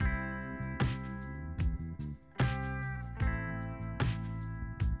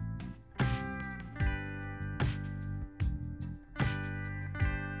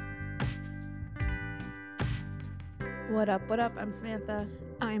What up? What up? I'm Samantha.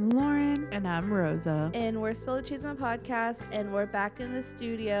 I'm Lauren. And I'm Rosa. And we're Spill the Cheeseman Podcast, and we're back in the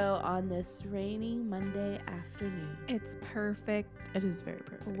studio on this rainy Monday afternoon. It's perfect It is very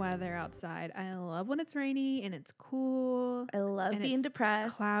perfect. weather outside. I love when it's rainy and it's cool. I love and being it's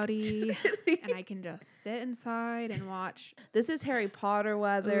depressed. Cloudy. And I can just sit inside and watch. This is Harry Potter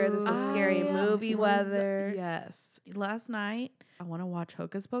weather. This is scary Ooh. movie weather. Yes. Last night, I want to watch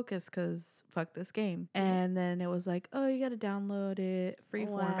Hocus Pocus because fuck this game. And then it was like, oh, you got to download it,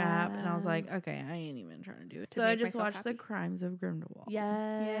 freeform app. And I was like, okay, I ain't even trying to do it. To So I make just myself watched The happy. Crimes of Grindelwald.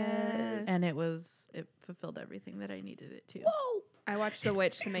 Yes. And it fulfilled everything that I needed it to. Whoa. I watched The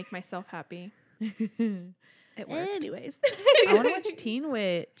Witch to make myself happy. It worked. Anyways. I want to watch Teen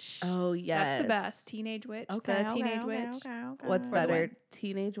Witch. Oh, yes. That's the best. Teenage Witch. Okay, the Teenage Witch. What's Or the better, Witch.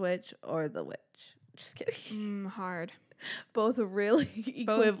 Teenage Witch or The Witch? Just kidding. Hard. Both really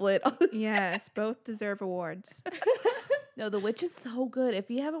equivalent. Yes, both deserve awards. No, The Witch is so good. If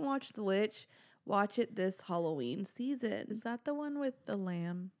you haven't watched The Witch, watch it this Halloween season. Is that the one with the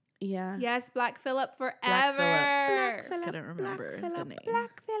lamb? Yeah. Yes, Black Phillip forever. Black Phillip. Couldn't remember the name.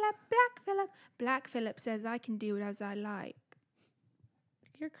 Black Phillip. Black Phillip. Black Phillip says I can do it as I like.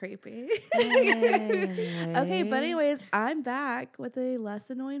 You're creepy. Anyway. Okay, but anyways, I'm back with a less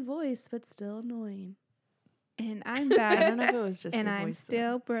annoying voice, but still annoying. And I'm I back. don't know if it was just and your I'm voice,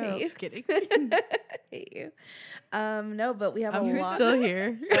 still though. broke. Just kidding. Hate you. No, but we have a I'm lot. still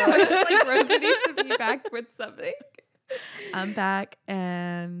here. Like Rosa needs to be back with something. I'm back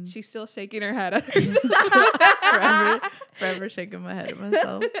and She's still shaking her head at forever shaking my head at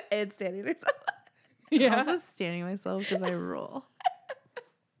myself. And standing herself. I'm also standing myself because I roll.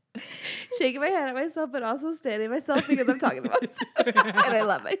 Shaking my head at myself, but also standing myself because I'm talking about myself. And I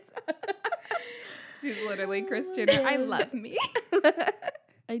love myself. She's literally Kris Jenner. I love me.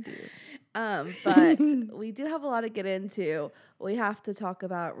 I do. But we do have a lot to get into. We have to talk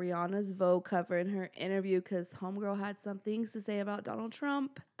about Rihanna's Vogue cover in her interview because Homegirl had some things to say about Donald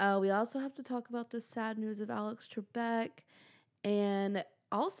Trump. We also have to talk about the sad news of Alex Trebek. And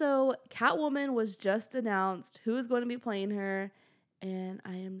also, Catwoman was just announced who is going to be playing her. And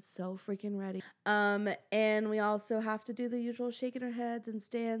I am so freaking ready. And we also have to do the usual shaking our heads and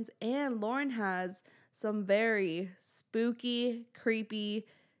stands. And Lauren has some very spooky, creepy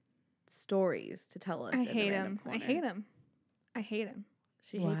stories to tell us. I in the hate random him. I corner. hate him. I hate him.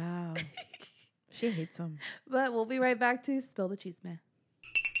 She Wow. hates. She hates him. But we'll be right back to Spill the Cheese Man.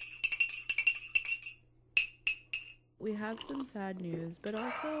 We have some sad news, but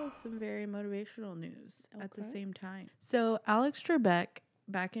also some very motivational news at the Okay. same time. So Alex Trebek,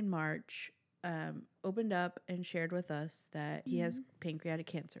 back in March, opened up and shared with us that he has pancreatic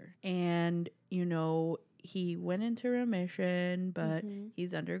cancer. And, he went into remission, but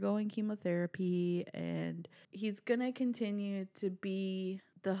he's undergoing chemotherapy, and he's going to continue to be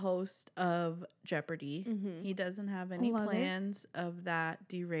the host of Jeopardy. He doesn't have any Love it. plans of that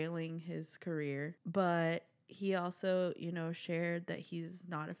derailing his career, but he also, shared that he's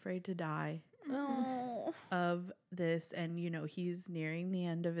not afraid to die Oh, of this, and he's nearing the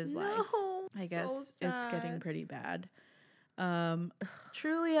end of his life. I guess it's getting pretty bad.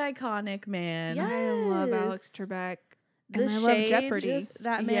 Truly iconic man. Yeah. I love Alex Yes. Trebek. the And I love shade Jeopardy.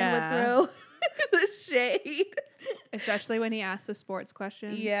 that man Yeah. would throw. The shade. Especially when he asks the sports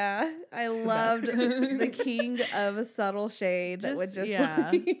questions. Yeah, I loved best. the king of a subtle shade that would just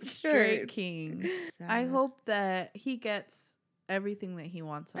like, straight sure. king. I Sad. hope that he gets everything that he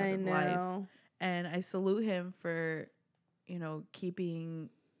wants out I of life. know. And I salute him for, keeping,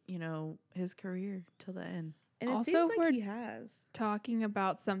 his career till the end. And it Also, seems like we're- he has. Talking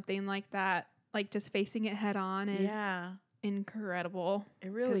about something like that, like just facing it head on is Yeah, incredible. it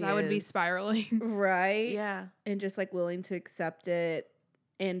really Because is. I would be spiraling. Right? Yeah. And just like willing to accept it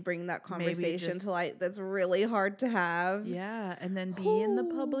and bring that Maybe conversation just- to light that's really hard to have. Yeah. And then be in the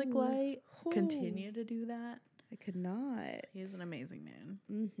public Ooh. light. Ooh. Continue to do that. I could not. He's an amazing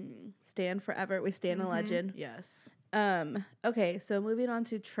man. Stand forever. We stand a Mhm. legend. Yes. Okay, so moving on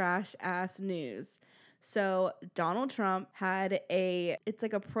to trash ass news. So Donald Trump had it's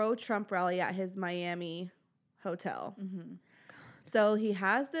like a pro-Trump rally at his Miami hotel. Mm-hmm. So he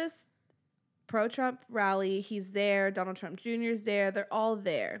has this pro-Trump rally. He's there. Donald Trump Jr. is there. They're all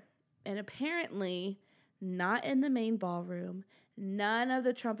there. And apparently not in the main ballroom. None of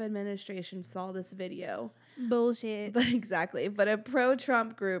the Trump administration saw this video. Bullshit. But exactly. But a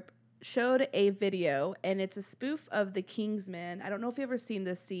pro-Trump group showed a video, and it's a spoof of The Kingsman. I don't know if you've ever seen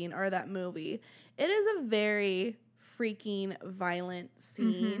this scene or that movie. It is a very freaking violent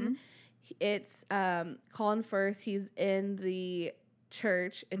scene. It's Colin Firth. He's in the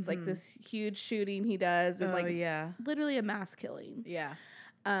church. It's like this huge shooting he does, and literally a mass killing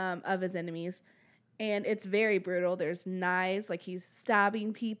of his enemies. And it's very brutal. There's knives, like he's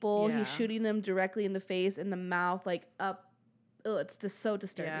stabbing people. He's shooting them directly in the face, in the mouth, like up. Oh, it's just so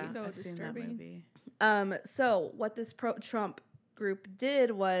disturbing. Yeah, So I've seen that movie. So what this pro-Trump group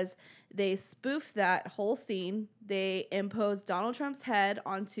did was they spoofed that whole scene. They imposed Donald Trump's head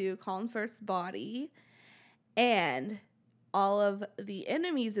onto Colin Firth's body, and all of the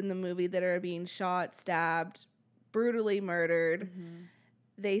enemies in the movie that are being shot, stabbed, brutally murdered,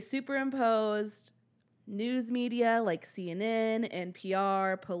 they superimposed news media like CNN,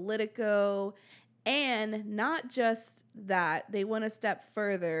 NPR, Politico, and not just that, they went a step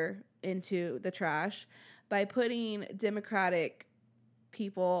further into the trash by putting Democratic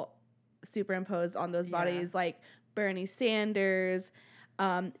people superimposed on those bodies, like Bernie Sanders,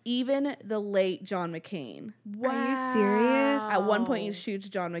 even the late John McCain. Wow. Are you serious? At one point, he shoots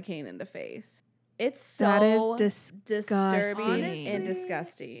John McCain in the face. It's so that is disturbing Honestly. and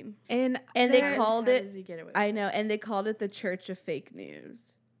disgusting. And they called How it, does he get away I with know, this? and they called it the Church of Fake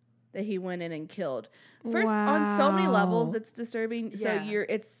News that he went in and killed. First, on so many levels, Wow. it's disturbing. So Yeah.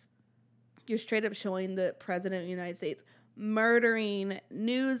 you're straight up showing the president of the United States murdering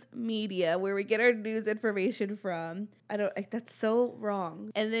news media where we get our news information from. That's so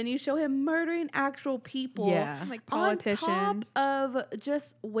wrong. And then you show him murdering actual people. Yeah. like On politicians. top of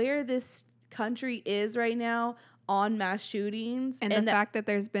just where this country is right now on mass shootings. And the fact that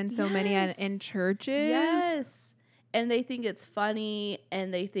there's been so many Yes. in churches. Yes. And they think it's funny,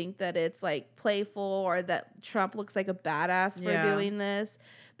 and they think that it's like playful, or that Trump looks like a badass for Yeah. doing this,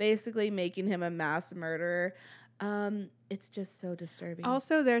 basically making him a mass murderer. It's just so disturbing.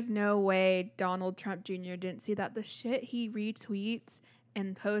 Also, there's no way Donald Trump Jr. didn't see that. The shit he retweets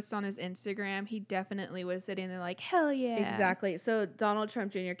and posts on his Instagram, he definitely was sitting there like, hell yeah. Exactly. So Donald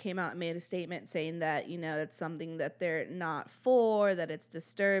Trump Jr. came out and made a statement saying that, it's something that they're not for, that it's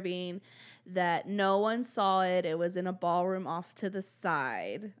disturbing, that no one saw it. It was in a ballroom off to the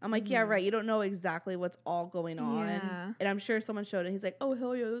side. I'm like, yeah, right. You don't know exactly what's all going on. Yeah. And I'm sure someone showed it. He's like, oh,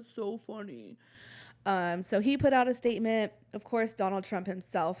 hell yeah, that's so funny. So he put out a statement. Of course, Donald Trump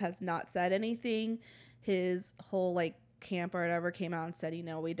himself has not said anything. His whole camp or whatever came out and said,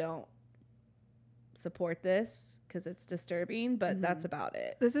 we don't support this because it's disturbing, but that's about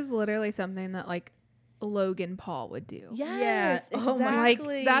it. This is literally something that Logan Paul would do. Yes, Oh my-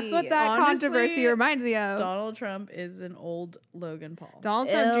 exactly. That's what that Honestly, controversy reminds me of. Donald Trump is an old Logan Paul. Donald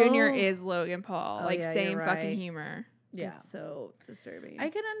Trump Jr. Ew. is Logan Paul. Oh, yeah, same you're fucking right. humor. Yeah. It's so disturbing. I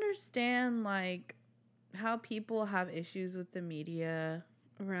can understand how people have issues with the media,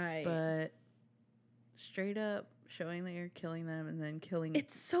 right. but straight up showing that you're killing them and then killing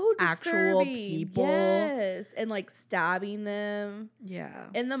It's so actual disturbing. people. Yes. And stabbing them yeah.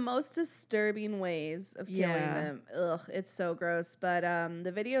 in the most disturbing ways of killing Yeah. them. Ugh, it's so gross. But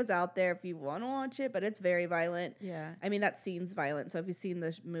the video's out there if you want to watch it, but it's very violent. Yeah. I mean, that scene's violent. So if you've seen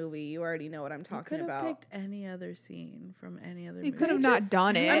the movie, you already know what I'm talking You could have about. picked any other scene from any other You movie. could have not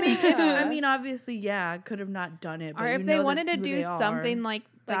done it. I mean, Yeah. obviously, yeah, could have not done it. But Or you if they know wanted to who do they are. something like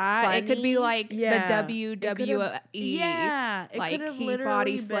that, it could be funny. Yeah. the It could've- WWE. Yeah, it like, could have he literally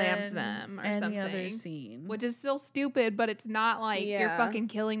body slams been them or any other something. scene. Which is still stupid, but it's not like you're Yeah. fucking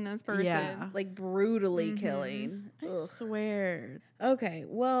killing this person. Yeah. Brutally Mhm. killing. I Ugh. swear. Okay,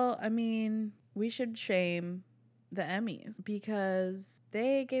 well, I mean, we should shame the Emmys because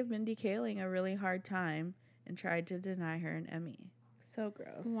they gave Mindy Kaling a really hard time and tried to deny her an Emmy. So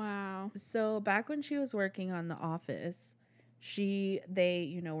gross. Wow. So back when she was working on The Office,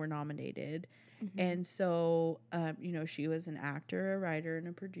 they were nominated. Mhm. And so, she was an actor, a writer, and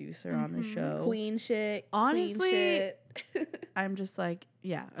a producer on the Mhm. show. Queen shit. Honestly, queen shit. I'm just like,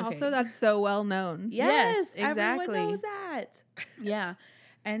 yeah. Okay. Also, that's so well known. Yes, exactly. Everyone knows that. Yeah.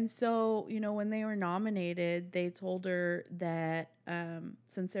 And so, when they were nominated, they told her that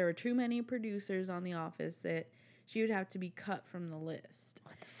since there were too many producers on The Office, that she would have to be cut from the list.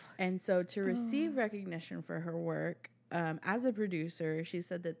 What the fuck? And so to receive recognition for her work as a producer, she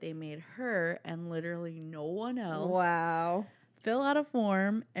said that they made her and literally no one else Wow. fill out a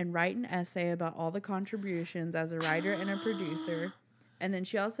form and write an essay about all the contributions as a writer and a producer. And then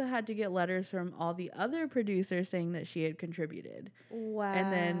she also had to get letters from all the other producers saying that she had contributed. Wow.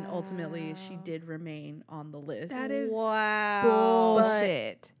 And then ultimately she did remain on the list. That is wow.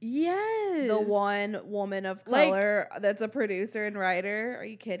 bullshit. Yes. The one woman of color that's a producer and writer. Are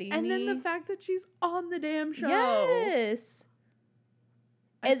you kidding And me? then the fact that she's on the damn show. Yes.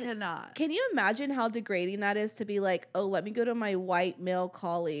 I And cannot. Can you imagine how degrading that is to be like, oh, let me go to my white male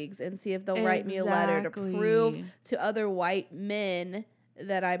colleagues and see if they'll write me a letter to prove Exactly. to other white men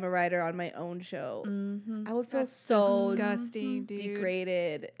that I'm a writer on my own show. Mm-hmm. I would feel That's so disgusting, dude.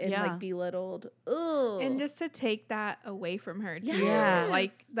 degraded and Yeah. like belittled. Ugh. And just to take that away from her too. Yes.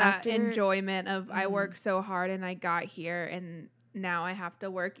 Like that After- enjoyment of I Mhm. worked so hard and I got here and now I have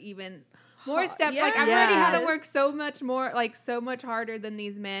to work even more Ha- steps. Like I've already had to work yes. so much more, like so much harder than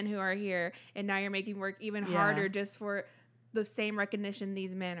these men who are here, and now you're making work even Yeah. harder just for the same recognition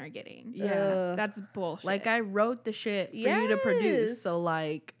these men are getting. Yeah. Ugh. That's bullshit. Like I wrote the shit for you to produce. So Yes.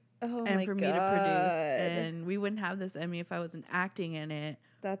 like, Oh and my for God. me to produce, and we wouldn't have this Emmy if I wasn't acting in it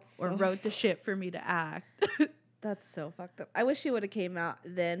That's or so wrote the shit for me to act. That's so fucked up. I wish she would have came out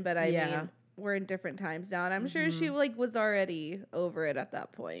then, but I Yeah. mean, we're in different times now, and I'm sure she Mhm. like was already over it at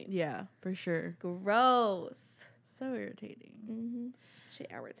that point. Yeah, for sure. Gross. So irritating. Mm-hmm. Shit,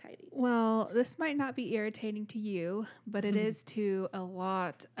 irritating. Well, this might not be irritating to you, but it is to a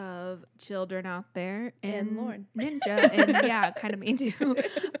lot of children out there And Lauren. Ninja, and yeah, kind of me too.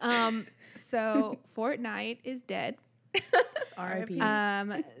 So Fortnite is dead. R.I.P.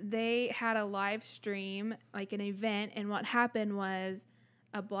 They had a live stream, like an event, and what happened was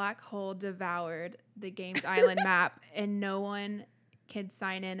a black hole devoured the game's island map, and no one could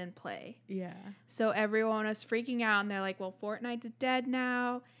sign in and play. Yeah. So everyone was freaking out, and they're like, well, Fortnite's dead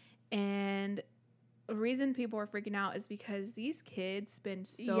now. And the reason people were freaking out is because these kids spend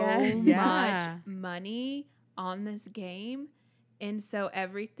so Yeah. much money on this game. And so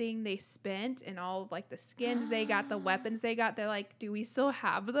everything they spent and all of like the skins they got, the weapons they got, they're like, do we still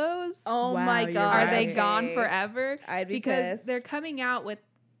have those? Oh Wow, my you're God. Are they right. gone forever? I'd be Because pissed. they're coming out with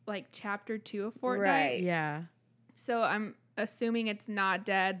like chapter 2 of Fortnite. Right. Yeah. So I'm assuming it's not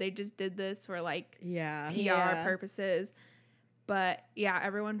dead. They just did this for like Yeah. PR Yeah. purposes. But yeah,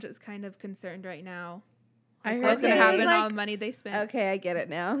 everyone's just kind of concerned right now. I heard What's Okay. going to it happen was to all like, the money they spent? Okay, I get it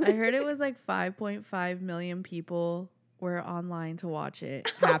now. I heard it was like 5.5 million people were online to watch it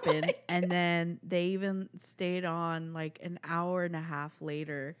happen. And then they even stayed on like an hour and a half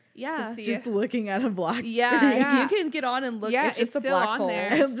later yeah. to see just it. looking at a black Yeah, screen. Yeah. you can get on and look. Yeah, it's just it's a still black on hole. there.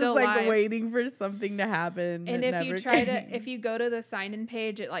 I'm just still like live. waiting for something to happen. And that if you never try came. to, if you go to the sign-in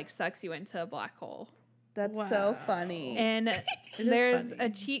page, it like sucks you into a black hole. That's so Wow. funny. And is there's a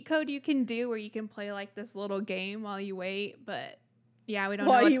funny. cheat code you can do where you can play like this little game while you wait. But yeah, we don't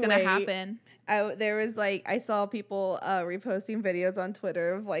While know what's you going to wait. happen. There was like I saw people reposting videos on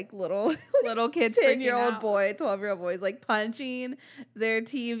Twitter of like little Little kids freaking 10-year-old out. boy, 12-year-old boys like punching their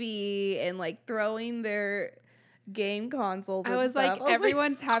TV and like throwing their game consoles. I and was stuff. like,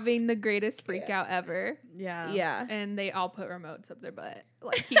 everyone's having the greatest freak out ever. Yeah. yeah. And they all put remotes up their butt.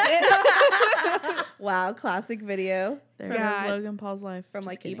 Like he Wow, classic video There God. goes Logan Paul's life. from Just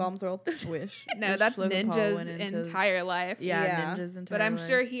like kidding. E-Bombs World. Wish. No, Wish that's Logan Paul Ninja's went into- entire life. Yeah, Yeah. Ninja's entire But I'm life.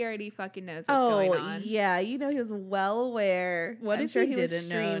 sure he already fucking knows what's going on. Yeah, you know he was well aware. What I'm if sure he was didn't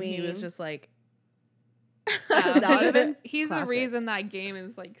know and he was streaming. just like, That would've been He's classic. the reason that game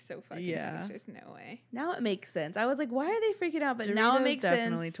is like so fucking Yeah. huge. There's no way. Now it makes sense. I was like, why are they freaking out? But now it Doritos makes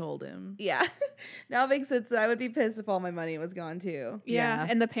definitely sense. told him. Yeah. Now it makes sense that I would be pissed if all my money was gone too. Yeah. Yeah.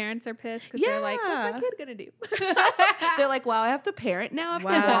 And the parents are pissed because they're like, what's Yeah. my kid gonna do? They're like, wow, I have to parent now after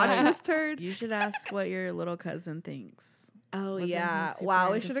Wow. watching this turd. You should ask what your little cousin thinks. Oh, Wasn't he yeah. super Wow,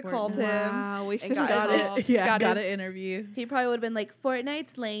 we into should have called Fortnite? him. Wow, we should got have his- Got it. Yeah, got his- an interview. He probably would have been like,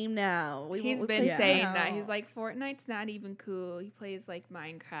 Fortnite's lame now. He's we been play saying something that. He's like, else." Fortnite's not even cool. He plays like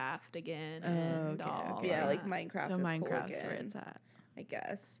Minecraft again. Oh, and okay, all okay. Yeah, that. like Minecraft So is Minecraft's cool where again, it's at. I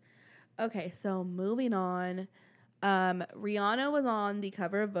guess. Okay, so moving on. Rihanna was on the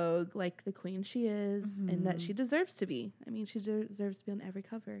cover of Vogue like the queen she is and that Mhm. she deserves to be. I mean, she deserves to be on every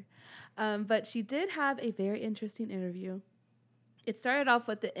cover. But she did have a very interesting interview. It started off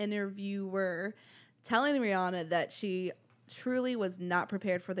with the interviewer telling Rihanna that she truly was not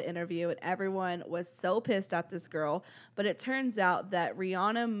prepared for the interview and everyone was so pissed at this girl. But it turns out that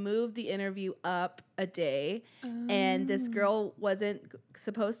Rihanna moved the interview up a day and this girl wasn't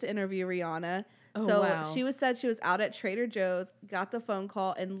supposed to interview Rihanna. Oh, So wow. she said she was out at Trader Joe's, got the phone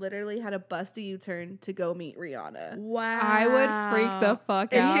call, and literally had to bust a U-turn to go meet Rihanna. Wow. I would freak the fuck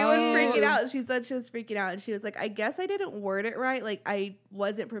And out. she was too. freaking out. She said she was freaking out. And she was like, I guess I didn't word it right. Like, I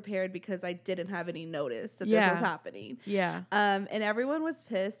wasn't prepared because I didn't have any notice that this Yeah. was happening. Yeah. And everyone was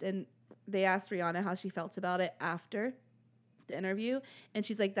pissed. And they asked Rihanna how she felt about it after the interview. And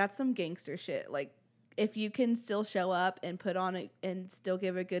she's like, that's some gangster shit. Like, if you can still show up and put on it and still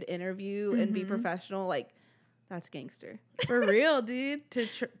give a good interview and be Mhm. professional, like, that's gangster. For real, dude.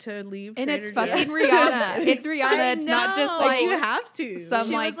 To leave And it's Trader fucking Joe's. Rihanna. It's Rihanna. I It's not just know. Like, like you have to. some-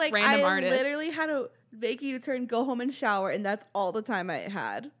 She like, was like, random I artist. literally had to make a U-turn, go home and shower, and that's all the time I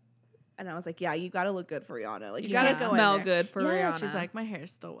had. And I was like, yeah, you got to look good for Rihanna. Like, You you gotta can't go in smell there. good for Yeah, Rihanna. she's like, my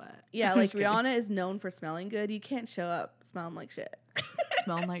hair's still wet. Yeah, I'm like just kidding. Rihanna is known for smelling good. You can't show up smelling like shit.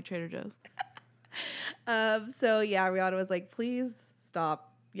 Smelling like Trader Joe's. So yeah, Rihanna was like, please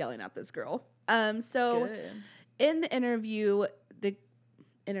stop yelling at this girl. So Good. in the interview, the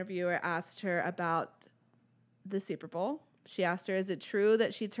interviewer asked her about the Super Bowl. She asked her, is it true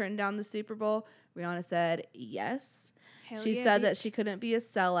that she turned down the Super Bowl? Rihanna said, yes. Hell She yeah, said that bitch. she couldn't be a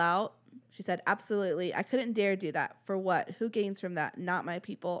sellout. She said, absolutely. I couldn't dare do that. For what? Who gains from that? Not my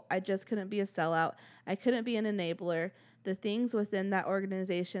people. I just couldn't be a sellout. I couldn't be an enabler. The things within that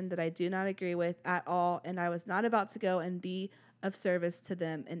organization that I do not agree with at all. And I was not about to go and be of service to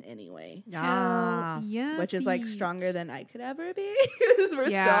them in any way. Yeah. Yes, Which is like bitch. stronger than I could ever be. We're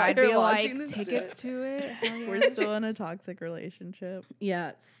Yeah, still out I'd here be watching like this tickets shit. to it. Hell yeah. We're still in a toxic relationship.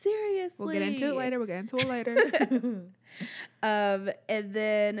 Yeah, seriously. We'll get into it later. We'll get into it later. And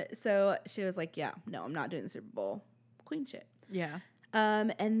then so she was like, yeah, no, I'm not doing the Super Bowl. Queen shit. Yeah.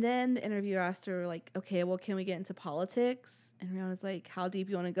 And then the interviewer asked her, like, okay, well, can we get into politics? And Rihanna's like, how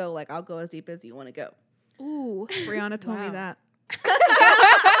deep you want to go? Like, I'll go as deep as you want to go. Ooh, Rihanna told me Wow. that.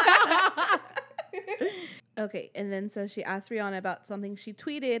 Okay, and then so she asked Rihanna about something she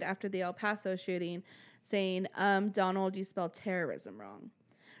tweeted after the El Paso shooting, saying, Donald, you spelled terrorism wrong.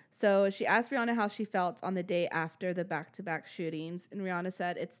 So she asked Rihanna how she felt on the day after the back-to-back shootings, and Rihanna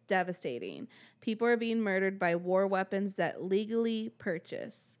said, it's devastating. People are being murdered by war weapons that legally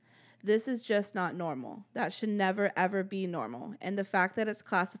purchase. This is just not normal. That should never, ever be normal. And the fact that it's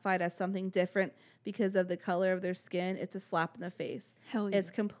classified as something different because of the color of their skin, it's a slap in the face. Hell yeah.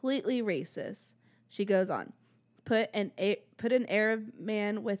 It's completely racist. She goes on, put an Arab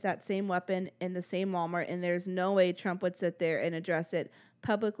man with that same weapon in the same Walmart, and there's no way Trump would sit there and address it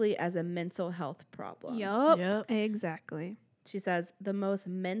publicly as a mental health problem. Yup. Exactly. She says, the most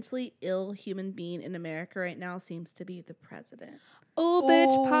mentally ill human being in America right now seems to be the president. Oh,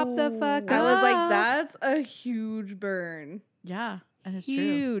 bitch, pop the fuck Ooh. I off. was like, that's a huge burn. Yeah. And it's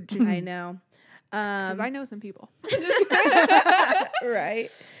huge. I know. Because I know some people. Right.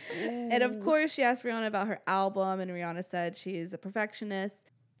 And of course, she asked Rihanna about her album, and Rihanna said she's a perfectionist.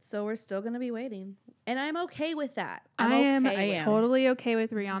 So we're still going to be waiting. And I'm okay with that. I am okay with it. totally okay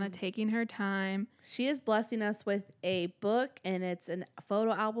with Rihanna taking her time. She is blessing us with a book, and it's a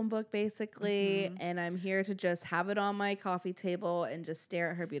photo album book, basically. And I'm here to just have it on my coffee table and just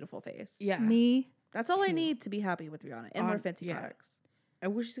stare at her beautiful face. Yeah. Me. That's all I too. need to be happy with Rihanna and more Fenty yeah. products. I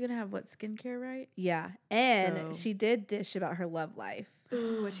wish she's gonna have skincare, right? Yeah. And So- she did dish about her love life.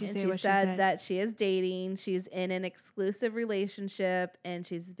 Ooh, what she And say? she What said that she is dating, she's in an exclusive relationship, and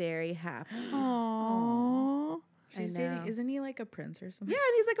she's very happy. Aww. She's I know. dating. Isn't he like a prince or something? Yeah,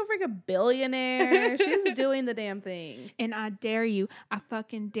 and he's like a freaking billionaire. She's doing the damn thing. And I dare you, I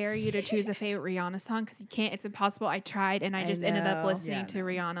fucking dare you to choose a favorite Rihanna song because you can't. It's impossible. I tried and I just ended up know. listening Yeah, to no.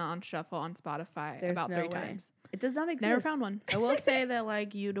 Rihanna on shuffle on Spotify There's about no 3 way. times. It does not exist. Never found one. I will say that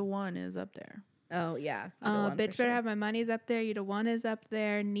like You the One is up there. Oh, yeah. The one Bitch for Better sure. Have My Money's up there. You the One is up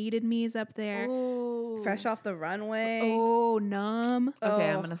there. Needed Me is up there. Oh, Fresh off the runway. Oh, Numb. Okay,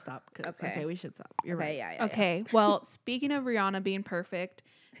 I'm Oh. gonna stop. Okay. Okay, we should stop. You're Okay, right. yeah. Okay, well, speaking of Rihanna being perfect,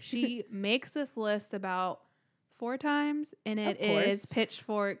 she makes this list about 4 times, and it Of course. is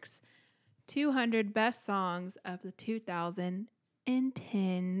Pitchfork's 200 best songs of the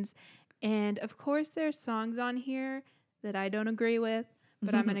 2010s. And of course, there's songs on here that I don't agree with,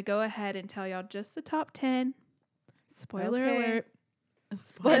 but I'm going to go ahead and tell y'all just the top 10. Spoiler Okay. alert.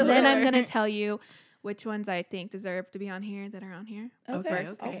 Spoiler And then I'm alert. going to tell you which ones I think deserve to be on here that are on here. Okay,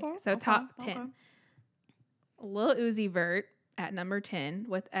 First. okay. So Okay, top okay. 10. Lil Uzi Vert at number 10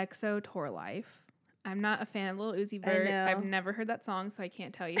 with EXO Tour Life. I'm not a fan of Lil Uzi I Vert. know. I've never heard that song, so I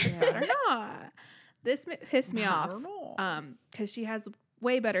can't tell you if it's Yeah. good or not. This pissed me I off don't know. because she has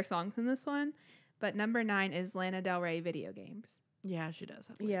way better songs than this one. But number 9 is Lana Del Rey Video Games. Yeah, she does.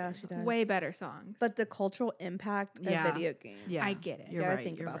 Have Yeah, better she songs. does. Way better songs. But the cultural impact of Yeah. video games. Yeah, I get it. You're Gotta right.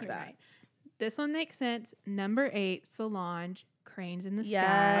 think you're about right. that. Right. This one makes sense. Number 8, Solange, Cranes in the Sky.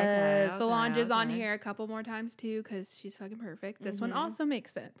 Yes. Okay, Solange is on okay. here a couple more times too because she's fucking perfect. This one Mhm. also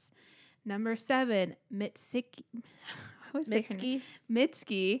makes sense. Number 7, Mitski. I always say her name. Mitski.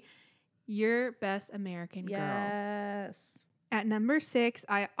 Mitski, Your Best American Girl. Yes. At number 6,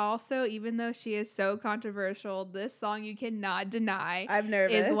 I also, even though she is so controversial, this song you cannot deny I'm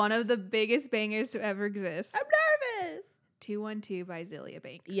nervous. is one of the biggest bangers to ever exist. I'm nervous. 212 by Zelia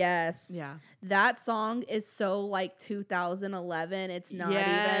Banks. Yes. Yeah. That song is so like 2011. It's not even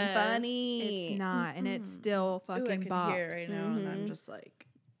Yes. funny. It's not, and it's Mm-mm. still Ooh, I fucking can bops. hear it right now, and I'm Mhm. just like,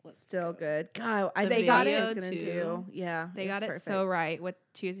 Still good. God, I The think that's video what she's gonna too. do. Yeah, They it's got it perfect. so right with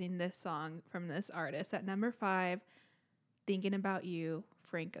choosing this song from this artist. At number 5, Thinking About You,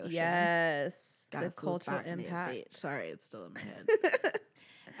 Frank Ocean. Yes, Gotta the slow cultural back in his impact. beat. Sorry, it's still in my head.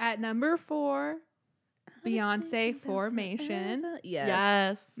 At number 4, Beyonce, Formation.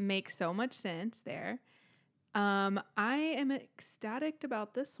 Yes. Makes so much sense there. I am ecstatic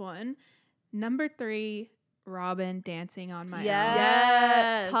about this one. Number 3, Robin, Dancing on My Yes. Own.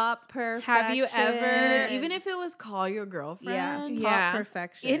 Yes. Pop perfection. Have you ever- Dude, even if it was Call Your Girlfriend. Yeah. Pop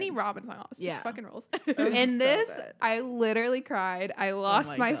perfection. Any Robin song, Yeah. she fucking rolls. Oh, In so this, good. I literally cried. I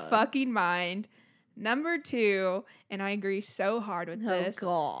lost my my God. fucking mind. Number 2, and I agree so hard with Oh this.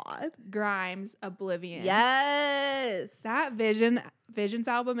 God. Grimes, Oblivion. Yes. That Visions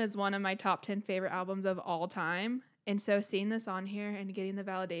album is one of my top 10 favorite albums of all time. And so seeing this on here and getting the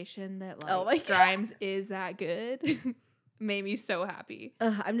validation that like Oh my God. Grimes is that good made me so happy.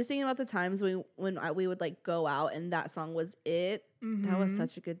 I'm just thinking about the times when we would like go out and that song was it. That was Mhm.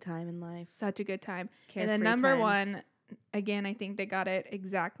 such a good time in life. such a good time. Carefree And then number times. 1, again, I think they got it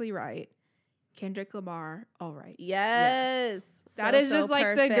exactly right. Kendrick Lamar, All Right. Yes. That is So just like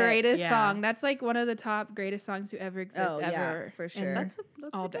perfect. the greatest Yeah. song. That's like one of the top greatest songs to ever exist Oh, yeah, ever. for in sure. That's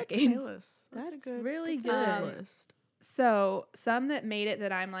all a good decades. playlist. That's really that's a good. list. So some that made it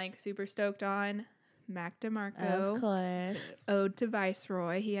that I'm like super stoked on, Mac DeMarco. Of course. Ode to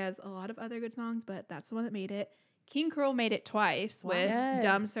Viceroy. He has a lot of other good songs, but that's the one that made it. King Cruel made it twice with Yes.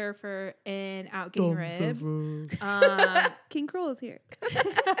 Dumb Surfer and Out Getting Ribs. King Cruel is here.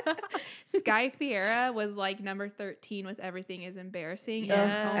 Sky Fiera was like number 13 with Everything Is Embarrassing.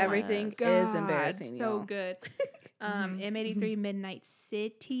 Yes. Oh my Everything God, is embarrassing. So y'all. good. M83 Midnight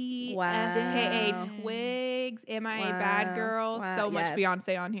City. Wow. FKA Twigs. Am I a Bad Wow. Girl? Wow, So much yes.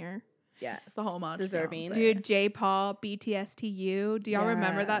 Beyonce on here. Yes. The whole Montreal Deserving. thing. Dude, J. Paul, BTSTU. Do y'all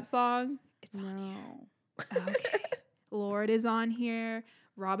remember that Yes. song? It's on No. here. Okay. Lord is on here.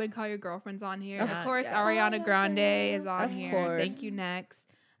 Robin, Call Your Girlfriend's on here. Of Yeah, course, yes. Ariana Grande is on Of here. Thank you, course. next.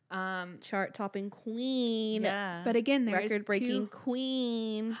 Chart topping queen. Yeah. But again, there is Record breaking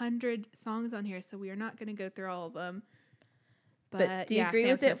queen. 200 songs on here, so we are not going to go through all of them. But do you yeah, agree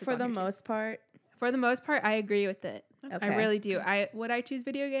Sam with Smith it is for on the here too. most part? For the most part, I agree with it. Okay. I really do. Would I choose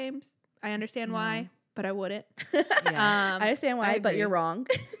video games? I understand why, but I wouldn't. Yeah. I understand why, I but you're agree. wrong.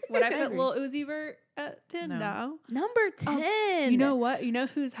 Would I I put agree. Lil Uzi Vert at 10? No. No. Number 10. You know what? You know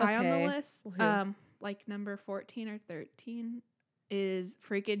who's high on Okay. the list? Who? Like number 14 or 13 is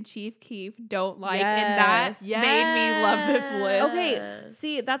freaking Chief Keef. Don't like, and that Yes. made me love this list. Okay,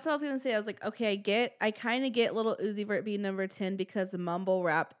 see, that's what I was gonna say. I was like, okay, I kind of get Little Uzi Vert being number 10 because the mumble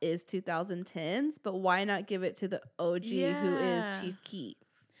rap is 2010s, but why not give it to the OG who is Yeah. Chief Keef?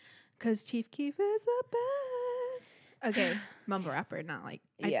 Because Chief Keef is the best. Okay, mumble rapper, not like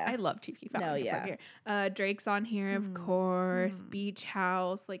Yeah. I love Chief Keef. No, yeah. Here. Drake's on here, of course. Beach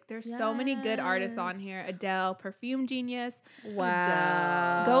House, like there's so many good artists on Yes. here. Adele, Perfume Genius.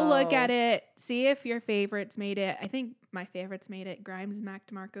 Wow. Go look at it. See if your favorites made it. I think my favorites made it. Grimes, Mac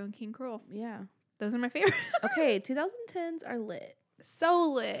DeMarco, and King Cruel. Yeah. Those are my favorites. Okay, 2010s are lit.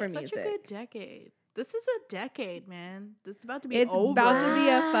 So lit. For Such music. a good decade. This is a decade, man. This is about to be It's over. about to be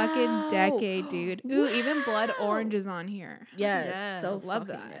a Wow. fucking decade, dude. Ooh, even Blood Wow. Orange is on here. Yes, so Yes. Love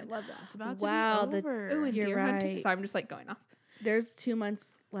fucking that. good. Love that. It's about to Wow, be the- over. Ooh, and You're Deer Hunter. right. So I'm just like going off. There's 2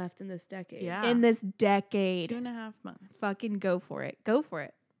 months left in this decade. yeah. In this decade. 2.5 months. Fucking go for it. Go for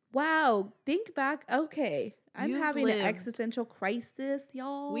it. Wow. Think back. Okay. I'm You've having an lived. existential crisis,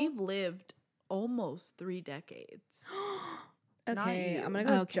 y'all. We've lived almost 3 decades. Not Okay, you. I'm gonna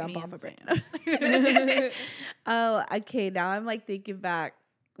go Okay. jump Me off and a Sam. bridge. Oh, okay. Now I'm like thinking back.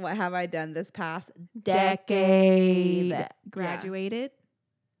 What have I done this past decade? Graduated.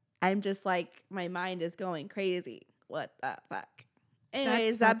 I'm just like my mind is going crazy. What the fuck?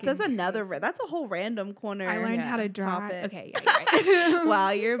 Anyways, That's that's fucking another. crazy. That's a whole random corner. I learned how to drive. topic. Okay, yeah, you're right. Wow,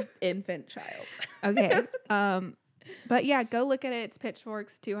 you're infant child. Okay. But yeah, go look at it. It's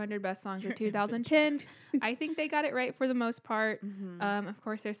Pitchfork's 200 best songs of 2010. I think they got it right for the most part. Mm-hmm. Of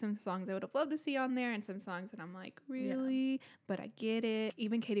course, there's some songs I would have loved to see on there, and some songs that I'm like, really? But I get it.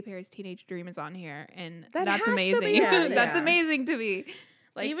 Even Katy Perry's Teenage Dream is on here, and That that's has to amazing. be on That's there. amazing to me.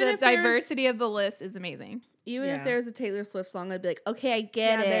 Like Even the if there's- diversity of the list is amazing. Even Yeah. if there's a Taylor Swift song, I'd be like, okay, I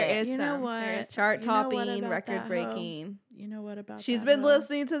get Yeah, it. there is You know some. what? There is Chart You know what topping, about record that hoe? breaking. You know what about She's that been hoe?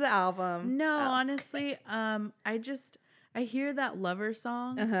 listening to the album. No, honestly, I hear that Lover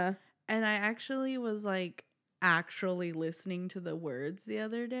song Uh-huh. and I actually was like actually listening to the words the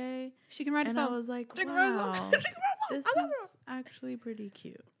other day She can write a and I song. was like, She can write a wow. song. She can write a This is actually pretty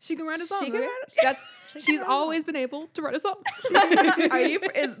cute. She can write a song. She can okay? write She's always been able to write a song. Are you?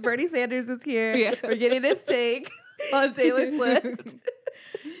 Is Bernie Sanders is here? Yeah. We're getting his take on Taylor Swift.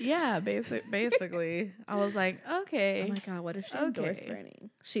 Yeah, basically. I was like, okay. Oh my god, what if she Okay. endorsed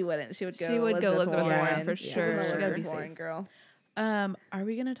Bernie? She wouldn't. She would go. She would go Elizabeth Warren for She's sure. an She gotta Elizabeth be Warren safe. girl. Are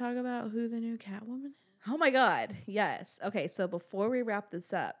we gonna talk about who the new Catwoman is? Oh my god, yes. Okay, so before we wrap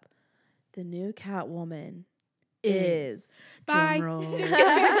this up, the new Catwoman is Bye. Drum roll.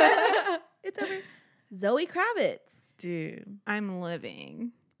 it's over. Zoe Kravitz. Dude. I'm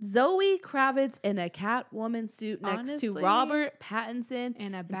living Zoe Kravitz in a Catwoman suit next to Honestly, Robert Pattinson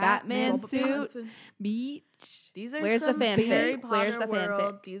in a Batman Batman suit. suit. Beach. These are Where's the some fanfic? Harry Potter Where's the world.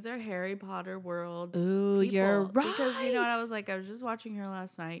 fanfic? These are Harry Potter world. Ooh, people. you're right. Because you know what, I was just watching her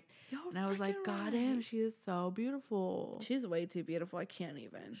last night, and I was like, God damn, she is so beautiful. She's way too beautiful. I can't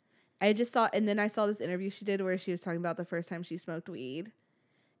even. I just saw, and then I saw this interview she did where she was talking about the first time she smoked weed.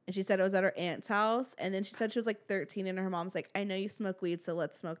 And she said it was at her aunt's house. And then she said she was like 13 and her mom's like, I know you smoke weed, so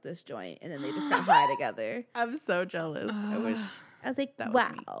let's smoke this joint. And then they just got high together. I'm so jealous. I wish. I was like, That was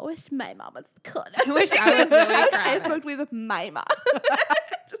wow, me. I wish my mom was cool. I wish I was Zoe I Kravitz. smoked weed with my mom.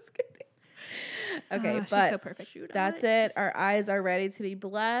 Just kidding. Okay, She's but so perfect. that's it. Our eyes are ready to be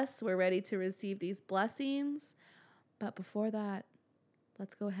blessed. We're ready to receive these blessings. But before that,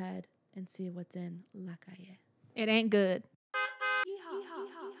 let's go ahead and see what's in La Calle. It ain't good.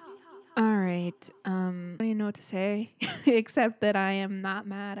 All right. I don't even know what to say except that I am not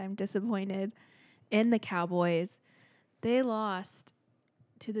mad. I'm disappointed in the Cowboys. They lost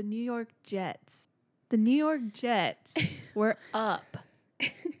to the New York Jets. The New York Jets were up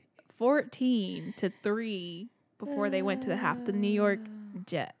 14-3 before they went to the half. The New York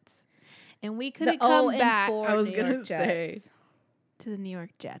Jets. And we couldn't come back I was gonna say. to the New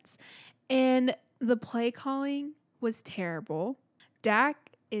York Jets. And the play calling was terrible. Dak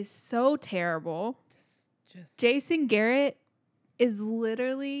is so terrible. Just Jason Garrett is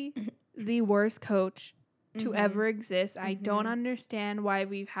literally the worst coach to ever exist. I don't understand why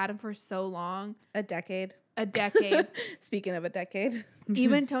we've had him for so long. A decade. A decade. Speaking of a decade.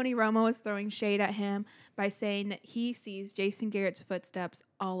 Even Tony Romo is throwing shade at him by saying that he sees Jason Garrett's footsteps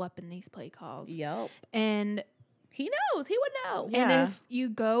all up in these play calls. Yep. And He knows. He would know. Yeah. And if you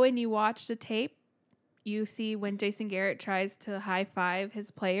go and you watch the tape, you see when Jason Garrett tries to high five his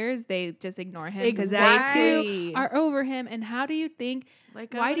players, they just ignore him because they too Exactly. are over him. And how do you think?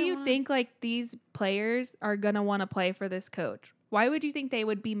 Like, Why do you think like these players are gonna want to play for this coach? Why would you think they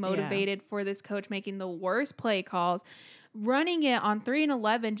would be motivated for this coach making the worst play calls, running it on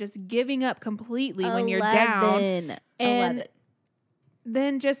 3-11, just giving up completely when you're down, 11. and 11.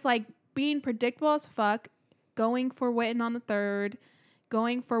 then just like being predictable as fuck, going for Witten on the third,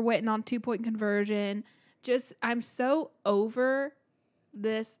 going for Witten on 2-point conversion. Just, I'm so over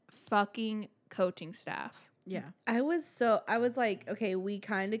this fucking coaching staff. Yeah. I was like, okay, we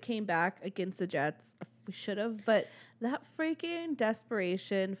kind of came back against the Jets. We should have, but that freaking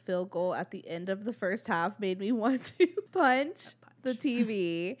desperation field goal at the end of the first half made me want to punch the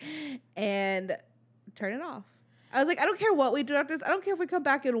TV and turn it off. I was like, I don't care what we do after this. I don't care if we come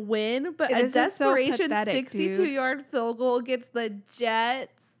back and win, but This a is so desperation pathetic, 62-yard field goal against the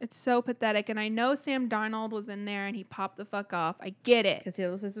Jets. It's so pathetic. And I know Sam Darnold was in there and he popped the fuck off. I get it. Because he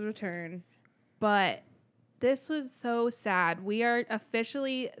was his return. But this was so sad. We are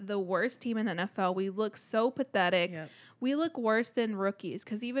officially the worst team in the NFL. We look so pathetic. Yep. We look worse than rookies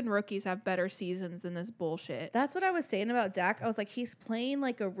because even rookies have better seasons than this bullshit. That's what I was saying about Dak. I was like, he's playing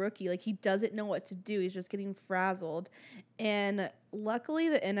like a rookie. Like, he doesn't know what to do. He's just getting frazzled. And luckily,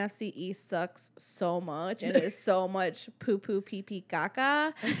 the NFC East sucks so much and is so much poo-poo, pee-pee,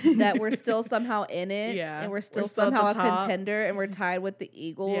 caca that we're still somehow in it. Yeah. And we're still We're still at somehow a the top. contender, and we're tied with the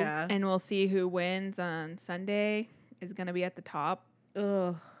Eagles. Yeah. And we'll see who wins on Sunday is going to be at the top.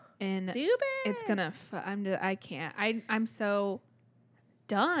 Ugh. And Stupid. it's going to, I can't. I'm so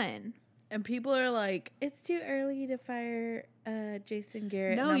done. And people are like, it's too early to fire Jason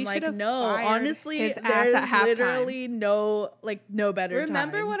Garrett. No, and I'm you like, should've no, fired honestly, his ass there's at halftime. literally no better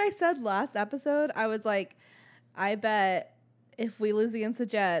Remember time. what I said last episode? I was like, I bet if we lose against the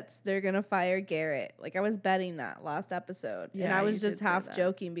Jets, they're going to fire Garrett. Like, I was betting that last episode. And Yeah, I you was did just say half that.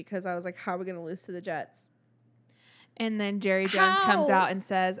 joking because I was like, how are we going to lose to the Jets? And then Jerry Jones comes How? out and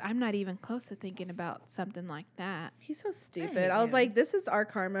says, I'm not even close to thinking about something like that. He's so stupid. hate I was him. like, this is our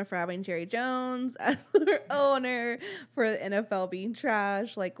karma for having Jerry Jones as our owner, for the NFL being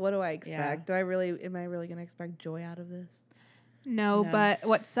trash. Like, what do I expect? Am I really going to expect joy out of this? No, No. but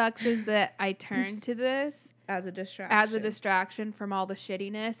what sucks is that I turned to this As a distraction. as a distraction from all the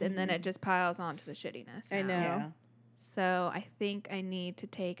shittiness, and then it just piles onto the shittiness. I now. know. Yeah. So I think I need to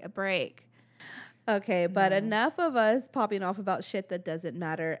take a break. Okay, but No. enough of us popping off about shit that doesn't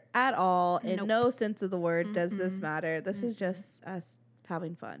matter at all. In Nope. no sense of the word does this Mm-mm. matter. This is Mm-mm. just us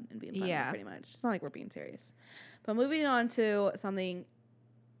having fun and being funny, Yeah. pretty much. It's not like we're being serious. But moving on to something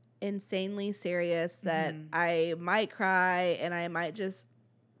insanely serious that Mhm. I might cry and I might just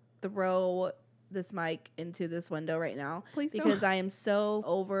throw this mic into this window right now. Please don't. Because I am so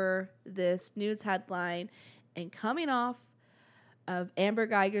over this news headline and coming off of Amber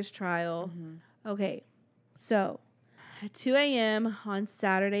Geiger's trial. Mhm. Okay, so at 2 a.m. on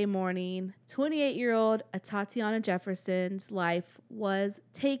Saturday morning, 28-year-old Tatiana Jefferson's life was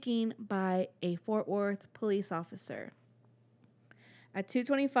taken by a Fort Worth police officer. At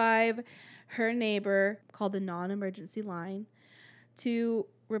 2:25, her neighbor called the non-emergency line to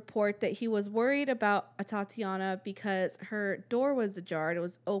report that he was worried about Tatiana because her door was ajar. It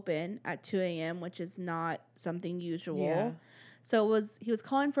was open at 2 a.m., which is not something usual. Yeah. So he was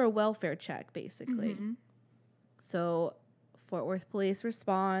calling for a welfare check, basically. Mhm. So Fort Worth police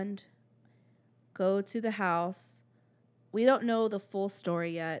respond, go to the house. We don't know the full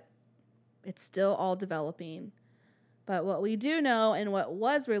story yet. It's still all developing. But what we do know and what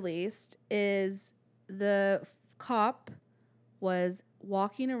was released is the cop was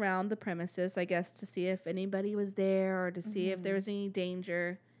walking around the premises, I guess, to see if anybody was there or to see if there was any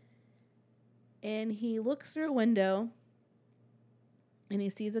danger. And he looks through a window and he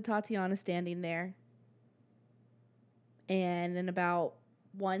sees a Tatiana standing there. And in about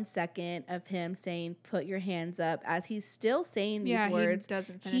 1 second of him saying, "Put your hands up," as he's still saying these words, he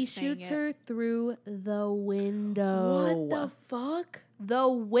doesn't finish he saying shoots it. her through the window. What the fuck? The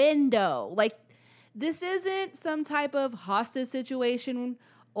window. Like, this isn't some type of hostage situation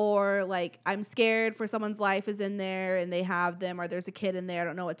or like I'm scared for someone's life is in there and they have them or there's a kid in there, I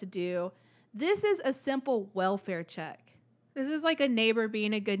don't know what to do. This is a simple welfare check. This is like a neighbor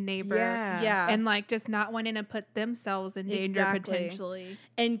being a good neighbor. Yeah. And like just not wanting to put themselves in danger Exactly. potentially.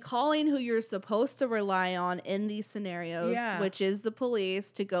 And calling who you're supposed to rely on in these scenarios, Yeah. which is the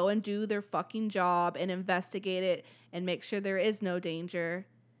police, to go and do their fucking job and investigate it and make sure there is no danger.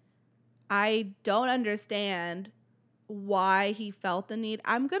 I don't understand why he felt the need.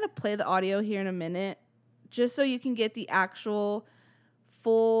 I'm going to play the audio here in a minute just so you can get the actual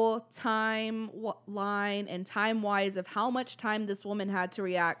full time line and time wise of how much time this woman had to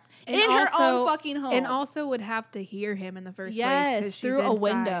react And in her also- own fucking home. And also would have to hear him in the first place. Yes, 'Cause she's through a inside.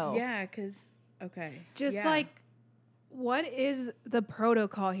 window. Yeah, because okay. Just Yeah. like, what is the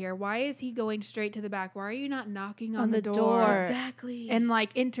protocol here? Why is he going straight to the back? Why are you not knocking on, On the the door? door. Exactly. And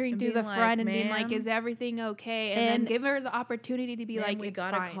like entering And through the being like, front and being like, "Ma'am?" is everything okay? And And- then give her the opportunity to be Man, like, we it's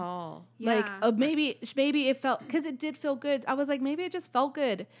got fine. a call. Like, Yeah. maybe it felt, because it did feel good. I was like, maybe it just felt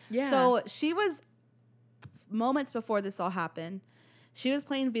good. Yeah. So she was, moments before this all happened, she was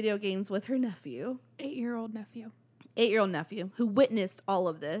playing video games with her nephew, 8-year-old nephew. 8-year-old nephew, who witnessed all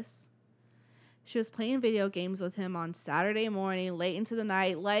of this. She was playing video games with him on Saturday morning, late into the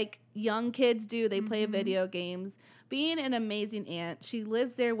night, like young kids do. They play Mhm. video games. Being an amazing aunt, she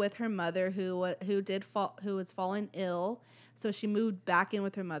lives there with her mother, who was fallen ill. So she moved back in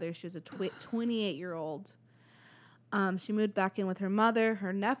with her mother. She was a 28-year-old. She moved back in with her mother.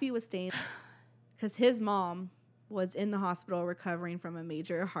 Her nephew was staying because his mom was in the hospital recovering from a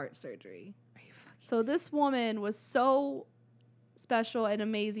major heart surgery. So this woman was so special and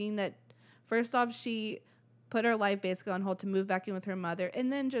amazing that first off, she put her life basically on hold to move back in with her mother,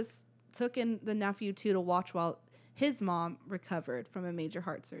 and then just took in the nephew too to watch while his mom recovered from a major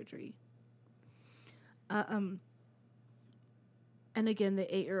heart surgery. And again, the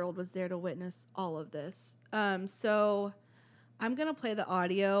 8-year-old was there to witness all of this. So I'm going to play the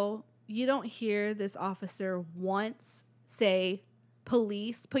audio. You don't hear this officer once say,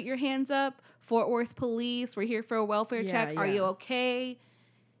 "Police, put your hands up. Fort Worth Police, we're here for a welfare Yeah, check. Are you yeah. okay?"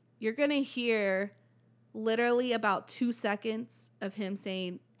 You're going to hear literally about 2 seconds of him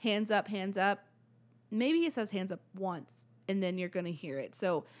saying, "Hands up, hands up." Maybe he says hands up once, and then you're going to hear it.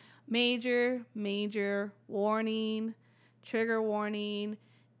 So major warning, trigger warning.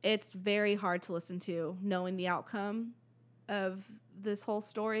 It's very hard to listen to knowing the outcome of this whole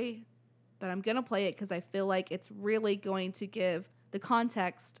story. But I'm going to play it because I feel like it's really going to give the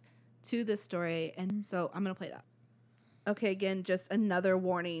context to this story. And so I'm going to play that. Okay, again, just another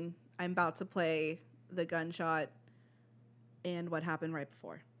warning. I'm about to play the gunshot and what happened right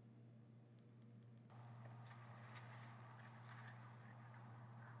before.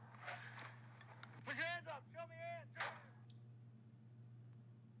 Put your hands up. Show me your hands. Show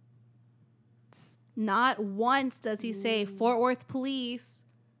me. Not once does he say Fort Worth Police.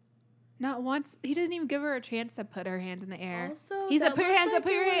 Not once. He doesn't even give her a chance to put her hands in the air. Also, He's like, that put your looked hands up, like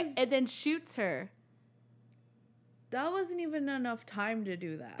put your it hand, was- and then shoots her. That wasn't even enough time to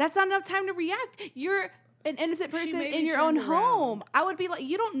do that. That's not enough time to react. You're an innocent She person maybe in your own turned around. home. I would be like,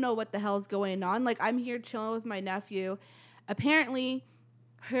 you don't know what the hell's going on. Like, I'm here chilling with my nephew. Apparently,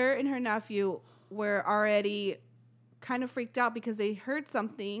 her and her nephew were already kind of freaked out because they heard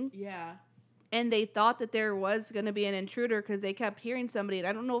something Yeah. and they thought that there was going to be an intruder because they kept hearing somebody. And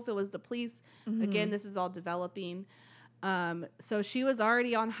I don't know if it was the police. Again, this is all developing. So she was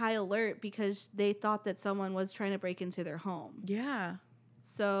already on high alert because they thought that someone was trying to break into their home. Yeah.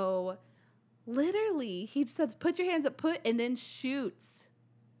 So literally, he says, put your hands up, and then shoots.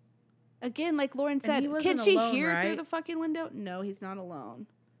 Again, like Lauren And said, he can wasn't she alone, hear through right? the fucking window? No, he's not alone.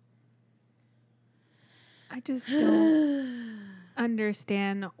 I just don't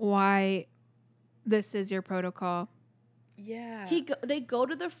understand why this is your protocol. Yeah. They go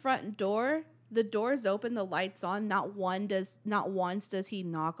to the front door. The door's open, the light's on. Not once does he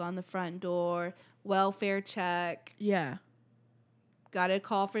knock on the front door. Welfare check. Yeah. Got a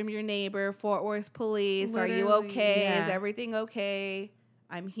call from your neighbor, Fort Worth police. Are you Literally, okay? yeah. Is everything okay?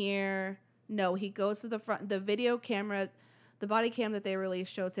 I'm here. No, he goes to the front. The video camera, the body cam that they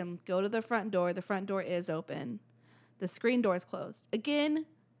released shows him go to the front door. The front door is open. The screen door is closed. Again,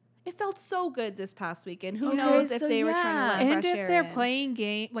 it felt so good this past weekend. Who Okay, knows if so they were trying to yeah. let And fresh if air they're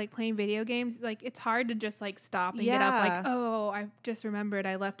in. playing video games, like it's hard to just like stop and get up Yeah. like, oh, I just remembered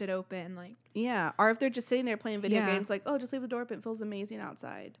I left it open. Like, Yeah, or if they're just sitting there playing video Yeah. games, like, oh, just leave the door open. It feels amazing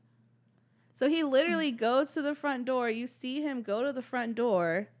outside. So he literally goes to the front door. You see him go to the front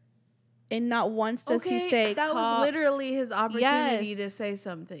door, and not once does he say, that was "Cops." literally his opportunity Yes. to say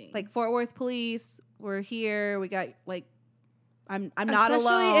something. Like, Fort Worth police, we're here. We got, like, I'm not especially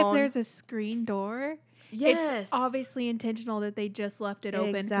alone. if there's a screen door. yes, It's obviously intentional that they just left it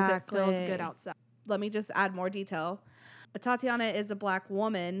open because it feels Exactly. good outside. Let me just add more detail. Tatiana is a black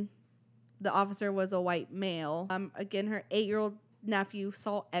woman. The officer was a white male. Again, her 8-year-old nephew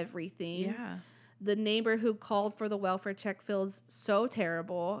saw everything. Yeah. The neighbor who called for the welfare check feels so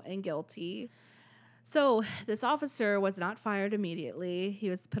terrible and guilty. So this officer was not fired immediately. He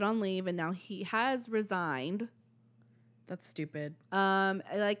was put on leave, and now he has resigned. That's stupid.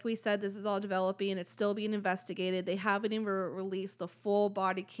 Like we said, this is all developing. It's still being investigated. They haven't even released the full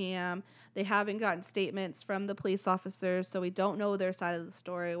body cam. They haven't gotten statements from the police officers, so we don't know their side of the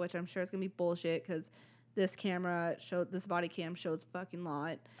story, which I'm sure is gonna be bullshit because this body cam shows fucking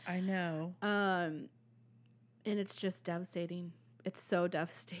lot. I know. And it's just devastating. It's so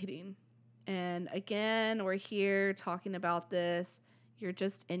devastating. And again, we're here talking about this. You're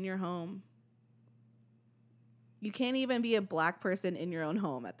just in your home. You can't even be a black person in your own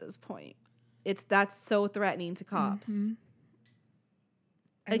home at this point. That's so threatening to cops. Mhm.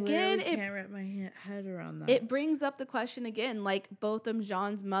 I Again, literally can't wrap my head around that. It brings up the question again, like Botham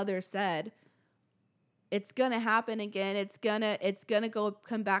Jean's mother said, it's gonna happen again. It's gonna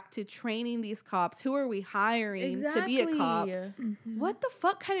come back to training these cops. Who are we hiring to be a cop? Mhm. What the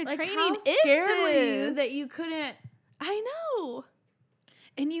fuck kind of Like, training how is scared this? were you that you couldn't? I know.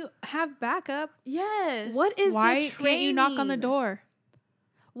 And you have backup. Yes. What is Why the can't you knock on the training? door?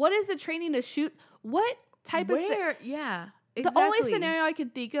 What is the training to shoot? What type of Where? Yeah. The only scenario I can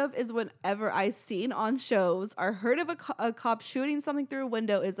think of is whenever I've seen on shows or heard of a cop shooting something through a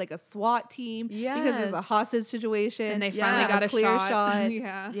window is like a SWAT team because there's a Yes. hostage situation And they Yeah. finally got a clear shot.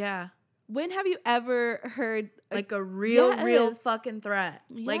 Yeah. Yeah. When have you ever heard Like a real Yes. fucking threat.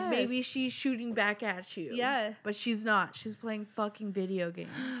 Like maybe Yes. she's shooting back at you. Yeah. But she's not. She's playing fucking video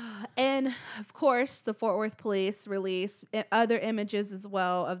games. And of course, the Fort Worth police released other images as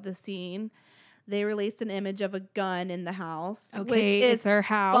well of the scene. They released an image of a gun in the house, Okay, which is it's her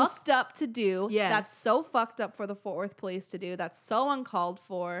house. fucked up to do. Yes. That's so fucked up for the Fort Worth police to do. That's so uncalled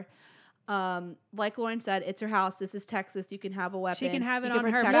for. Like Lauren said, it's her house. This is Texas. You can have a weapon. She can have it You on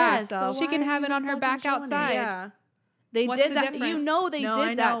her protect back. yourself. She can why have are it you on her fucking back showing it? outside. Yeah. They What's did the that. You difference? know they No, I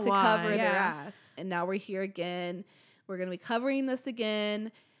did that know to why. cover their Yeah. ass. And now we're here again. We're going to be covering this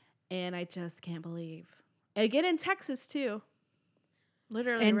again. And I just can't believe. Again in Texas, too.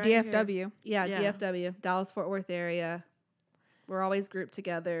 Literally. And right here. DFW. Yeah, Yeah. DFW, Dallas-Fort Worth area. We're always grouped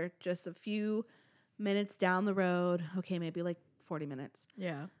together just a few minutes down the road. Okay, maybe like 40 minutes.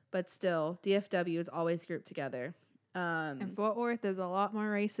 Yeah. But still, DFW is always grouped together. And Fort Worth is a lot more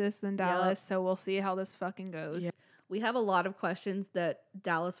racist than Dallas, so we'll see how this fucking goes. Yeah. We have a lot of questions that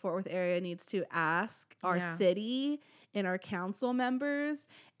Dallas-Fort Worth area needs to ask our Yeah. city and our council members.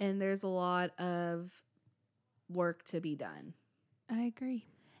 And there's a lot of work to be done. I agree.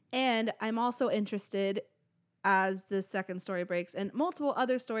 And I'm also interested as the second story breaks, and multiple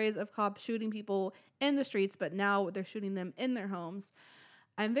other stories of cops shooting people in the streets, but now they're shooting them in their homes.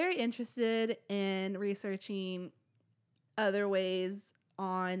 I'm very interested in researching other ways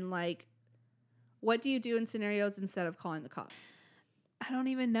on, like, what do you do in scenarios instead of calling the cops? I don't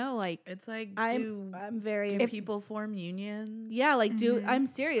even know. Like, It's like, I'm very do people form unions? Yeah, like Mhm. I'm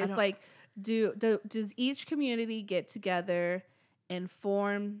serious. don't- Like does each community get together and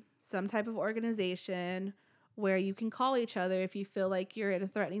form some type of organization where you can call each other if you feel like you're in a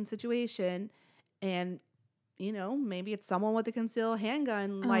threatening situation, and maybe it's someone with a concealed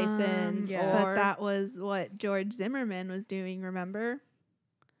handgun license, yeah. or but that was what George Zimmerman was doing, remember?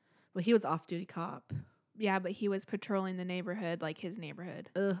 well, he was off-duty cop. Yeah, but he was patrolling the neighborhood, like his neighborhood.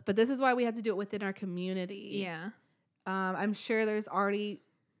 Ugh, but this is why we have to do it within our community. Yeah. I'm sure there's already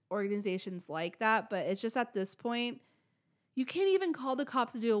organizations like that, but it's just at this point, you can't even call the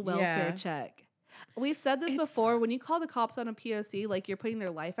cops to do a welfare Yeah. check. We've said this It's- before. When you call the cops on a POC, like, you're putting their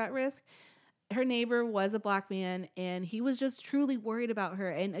life at risk. Her neighbor was a black man, and he was just truly worried about her.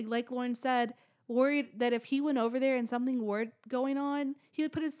 And like Lauren said, worried that if he went over there and something were going on, he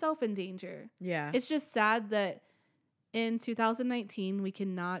would put himself in danger. Yeah. It's just sad that in 2019, we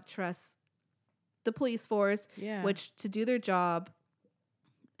cannot trust the police force, yeah. which to do their job.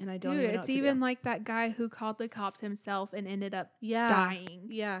 And I don't Dude, even know it's what to even do. like that guy who called the cops himself and ended up Yeah. dying.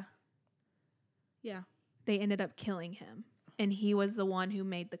 Yeah. Yeah. They ended up killing him. And he was the one who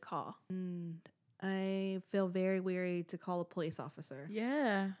made the call. And I feel very weary to call a police officer.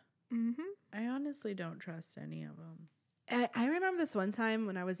 yeah. Mm-hmm. I honestly don't trust any of them. I remember this one time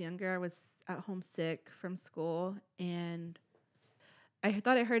when I was younger, I was at home sick from school, and I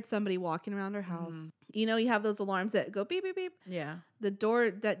thought I heard somebody walking around our house. You know, you have those alarms that go beep, beep, beep. Yeah. The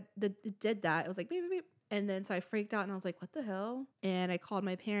door that it did that, it was like beep, beep, beep. And then so I freaked out and I was like, what the hell? And I called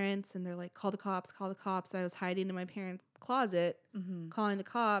my parents, and they're like, call the cops, call the cops. I was hiding in my parents' closet, Mm-hmm. calling the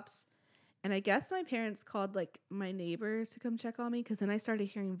cops. And I guess my parents called, like, my neighbors to come check on me, because then I started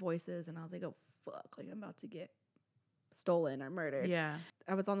hearing voices, and I was like, oh, fuck, like, I'm about to get stolen or murdered. Yeah.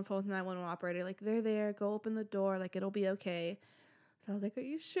 I was on the phone with the 911 operator, like, they're there, go open the door, like, it'll be okay. So I was like, are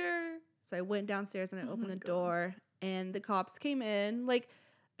you sure? So I went downstairs and I Oh opened my the God. door, and the cops came in. Like,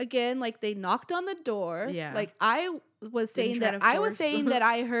 again, like, they knocked on the door. Yeah. Like, I was saying try that to I was force. saying that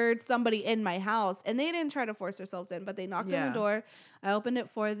I heard somebody in my house, and they didn't try to force themselves in, but they knocked on Yeah. the door. I opened it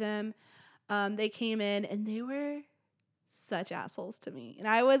for them. They came in, and they were such assholes to me. And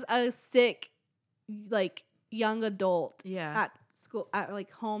I was a sick, like, young adult Yeah. at school, at,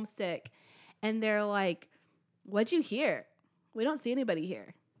 like, homesick. And they're like, what'd you hear? We don't see anybody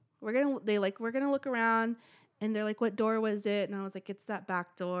here. We're gonna look around. And they're like, what door was it? And I was like, it's that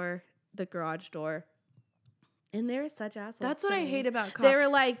back door, the garage door. And they were such assholes. That's what to I me. hate about cops. They were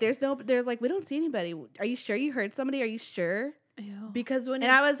like, they're like, we don't see anybody. Are you sure you heard somebody? Are you sure? because when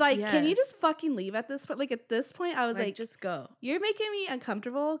And I it's- was like, can you just yes. fucking leave at this point? Like, at this point, I was like, just go. you're making me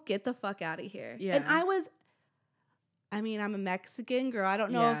uncomfortable. Get the fuck out of here. Yeah. And I'm a Mexican girl. I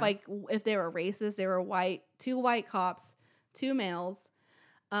don't know Yeah. if, like, if they were racist. They were white, 2 white cops, 2 males.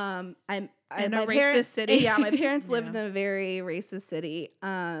 In a my racist parents- city. Yeah, my parents lived in Yeah. a very racist city.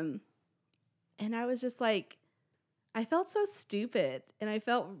 And I was just like, I felt so stupid, and I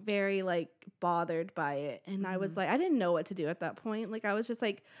felt very, like, bothered by it. And I was like, I didn't know what to do at that point. Like, I was just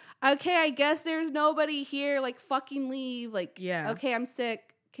like, okay, I guess there's nobody here. Like, fucking leave. Like, Yeah. okay, I'm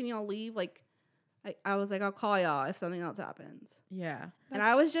sick. Can y'all leave? Like, I was like, I'll call y'all if something else happens. Yeah. And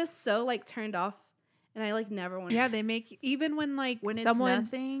I was just so, like, turned off, and I, like, never wanted. Yeah, they make, even when, like, When it's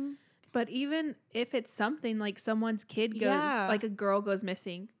someone's, nothing. but even if it's something, like someone's kid goes, Yeah. like a girl goes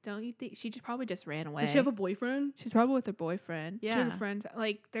missing, don't you think she probably just ran away? Does she have a boyfriend? She's probably with her boyfriend. Two Yeah. friends.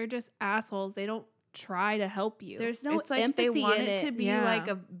 Like, they're just assholes. They don't try to help you. There's no It's like empathy they want in it to be Yeah. like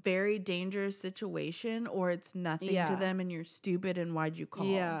a very dangerous situation, or it's nothing Yeah. to them, and you're stupid. And why'd you call?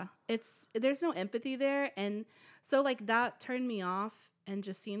 Yeah, there's no empathy there, and so, like, that turned me off. And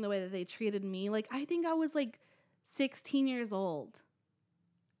just seeing the way that they treated me, like, I think I was like 16 years old.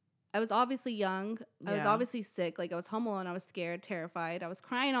 I was obviously young. I was Yeah. obviously sick. Like, I was home alone. I was scared, terrified. I was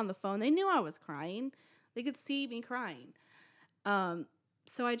crying on the phone. They knew I was crying. They could see me crying.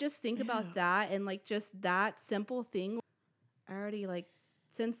 So I just think Yeah. about that, and, like, just that simple thing. I already, like,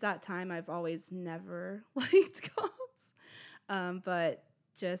 since that time, I've always never liked cops. But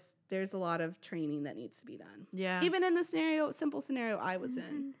just there's a lot of training that needs to be done. Yeah. Even in the simple scenario I was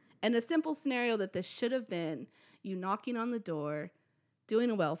in. And a simple scenario that this should have been, you knocking on the door, doing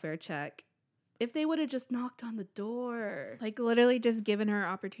a welfare check. If they would have just knocked on the door. like, literally just given her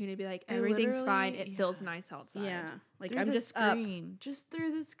opportunity to be like, They everything's fine. literally- It feels yes. nice outside. Yeah. Like, through I'm the just up. screen. Just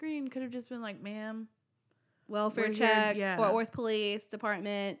through the screen. Could have just been like, ma'am, welfare We're here- check, yeah. Fort Worth Police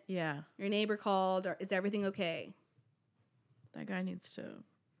Department. Yeah, Your neighbor called. Or is everything okay? that guy needs to.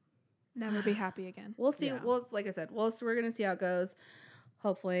 Never be happy again. We'll see. Yeah. Like I said, we're gonna see how it goes.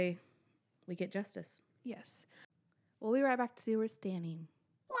 Hopefully, we get justice. Yes. We'll be right back to see where we're standing.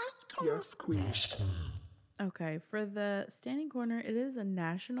 Yes, queen. Okay, for the standing corner, it is a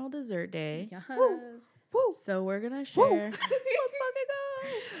National Dessert Day. Yes. So we're gonna share Let's fucking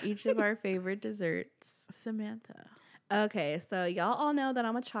go. each of our favorite desserts. Samantha. Okay, so y'all all know that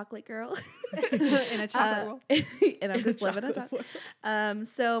I'm a chocolate girl. In a chocolate world. And I'm just living a chocolate.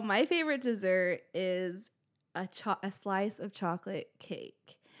 So my favorite dessert is a slice of chocolate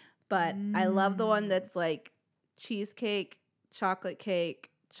cake. But I love the one that's like cheesecake, chocolate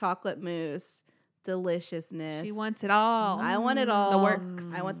mousse, deliciousness. She wants it all. I want it all. The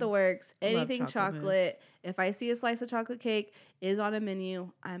works. I want the works. Love Anything chocolate chocolate. If I see a slice of chocolate cake is on a menu,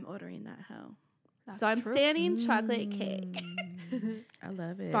 I'm ordering that hoe. That's So I'm true. standing chocolate cake. I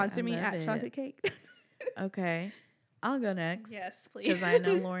love it. Sponsor I me love at it. chocolate cake. Okay, I'll go next. Yes, please. Because I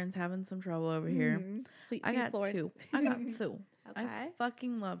know Lauren's having some trouble over here. Mhm. Sweet I tooth, got Lauren. two. I got two. Okay. I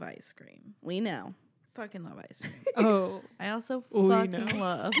fucking love ice cream. We know. Fucking love ice cream. Oh. I also Oh, you fucking know.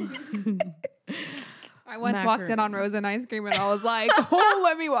 love. I once walked in on Macaroons. Rose and ice cream and I was like, oh,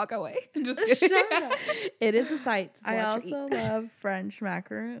 let me walk away. Just kidding. It is a sight. To I watch her also eat. love French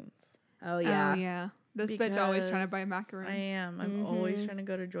macaroons. Oh yeah. Oh, yeah. This bitch always trying to buy Because macaroons. I am. I'm always Mhm. trying to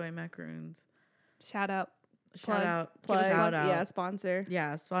go to Joy Macaroons. Shout out. Shout Plug. out. Plug. Shout out. Yeah, sponsor.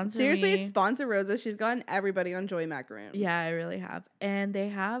 Yeah, sponsor Seriously, me. sponsor Rosa. She's gotten everybody on Joy Macaroons. Yeah, I really have. And they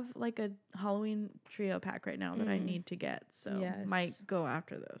have like a Halloween trio pack right now that I Mm. need to get. So Yes. might go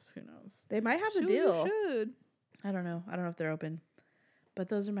after those. Who knows? They might have a Shoot, deal. should. I don't know. I don't know if they're open. But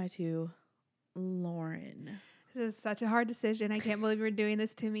those are my two. Lauren. This is such a hard decision. I can't believe you're doing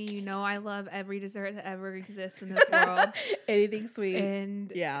this to me. You know I love every dessert that ever exists in this world. Anything sweet.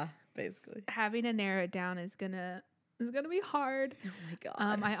 And Yeah, basically. having to narrow it down is gonna be hard. Oh my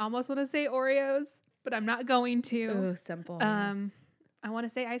god. I almost want to say Oreos, but I'm not going to. Oh, simple. I want to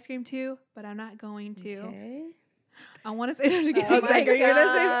say ice cream too, but I'm not going to. Okay. I want to say. I'm just kidding. I was like, are you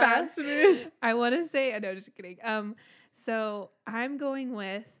gonna say God. fast food? I want to say. No, just kidding. So I'm going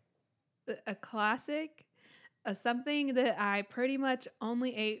with a classic, something that I pretty much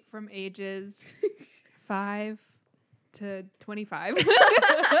only ate from ages 5 to 25.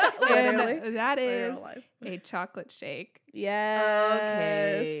 Literally. And that Play your is whole life. a chocolate shake. Yes.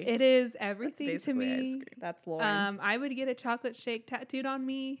 Okay. It is That's everything to basically ice me. cream. That's Lauren. I would get a chocolate shake tattooed on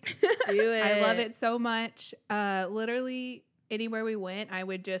me. Do it. I love it so much. Literally anywhere we went, I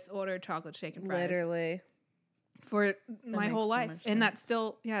would just order chocolate shake and fries Literally. for my makes whole so life, much and that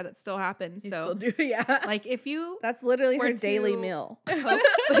still happens. You so still do, yeah. like if you That's literally her We're daily too- meal.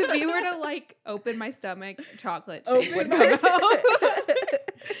 if you were to like open my stomach, chocolate shake Open would my come out.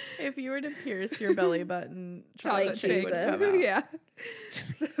 If you were to pierce your belly button, chocolate Like shake would Jesus. come out. Yeah.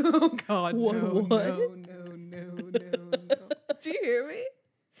 Oh God, What- no, what? no. Do you hear me?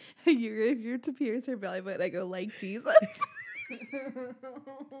 If you're to pierce her belly button, I go like Jesus.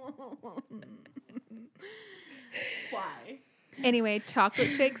 Why? Anyway,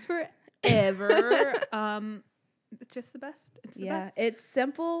 chocolate shakes forever. It's just the best. It's the Yeah, best. it's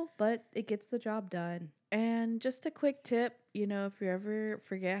simple, but it gets the job done. And just a quick tip, if you ever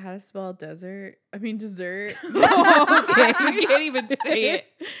forget how to spell dessert. Okay, you can't even say it.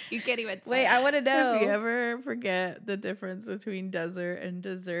 You can't even say Wait, I want to know. If you ever forget the difference between desert and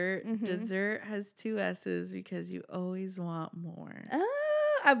dessert, Mhm. dessert has 2 S's because you always want more.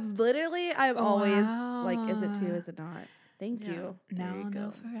 I'm always like, is it two? Wow. Is it not? Thank Yeah. you. Now There you I'll know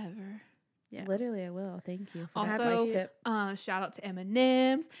go. forever. Yeah. Literally, I will. Thank you for that Also, life tip. Shout out to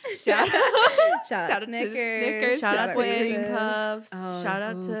M&M's. Shout out, Shout out to Snickers. Shout out to cream Reese's. puffs. Oh, Shout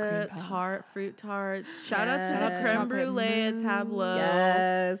out ooh, to cream fruit tarts. Shout out to Yes. the creme Chocolate brulee at Tableau.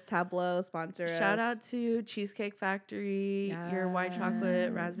 Yes, Tableau sponsor us. Shout out to Cheesecake Factory, your white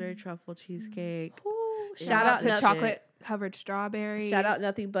chocolate raspberry truffle cheesecake. Shout out to to chocolate covered strawberries. Shout out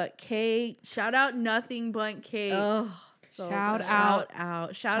Nothing But Cake. Shout out Nothing But Cakes. Oh, so Shout good.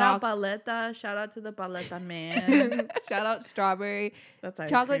 out. Shout out Paleta. Shout out to the Paleta man. Shout out strawberry. That's ice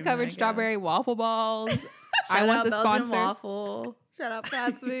Chocolate cream, I covered strawberry guess. waffle balls. I Shout want out the Belgian sponsor. waffle. Shout out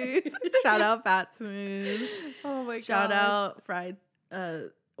Fat Smooth. Shout out Fat Smooth. Oh my god. Shout out fried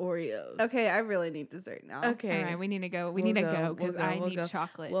Oreos. Okay, I really need dessert now. Okay. All right, we need to go. We We'll need to go, go we'll because go, I we'll need go.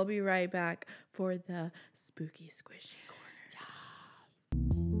 chocolate. We'll be right back for the spooky squishy corner.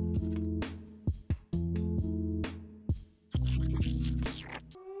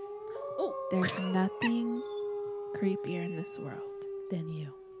 There's nothing creepier in this world Then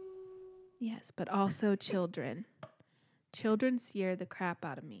you. Yes, but also children. Children scare the crap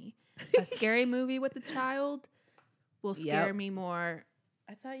out of me. A scary movie with a child will scare Yep. me more.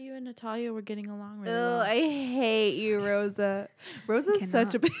 I thought you and Natalia were getting along really Oh, well. I hate you, Rosa. Rosa's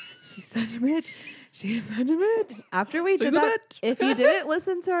such a Cannot. bitch. She's such a bitch. She's such a bitch. After we Such did a that, bitch. if you didn't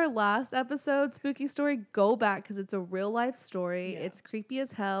listen to our last episode, Spooky Story, go back because it's a real life story. Yeah. It's creepy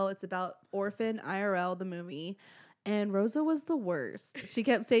as hell. It's about Orphan IRL, the movie. And Rosa was the worst. She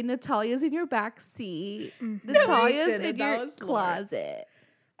kept saying, Natalia's in your back seat. Natalia's didn't. in That your was Laura. closet.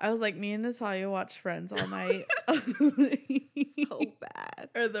 I was like, me and Natalia watched Friends all night. So bad.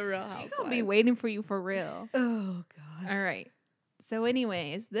 Or The Real Housewives. I'll be waiting for you for real. Oh, God. All right. So,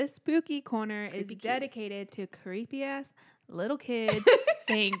 anyways, this spooky corner is Creepy kid. dedicated to creepy ass little kids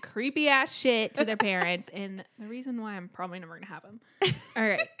saying creepy ass shit to their parents, and the reason why I'm probably never gonna have them. All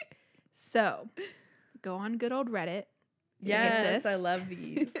right. So, go on good old Reddit. Yes, this. I love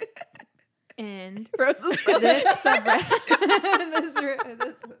these. And Rosa's this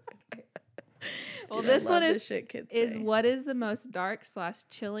subreddit. Well, Dude, I this love one the is shit kids is say. what is the most dark /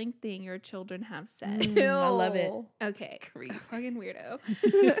 chilling thing your children have said? I love it. Okay. Fucking weirdo.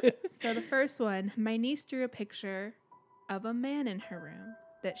 So the first one, my niece drew a picture of a man in her room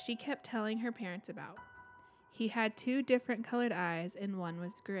that she kept telling her parents about. He had 2 different colored eyes and one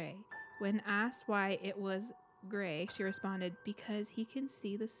was gray. When asked why it was gray, she responded, because he can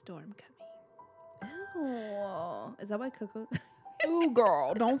see the storm coming. Oh, is that why Coco? Ooh,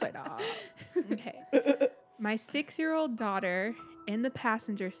 girl, don't say that. Okay. My 6-year-old daughter in the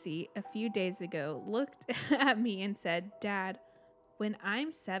passenger seat a few days ago looked at me and said, Dad, when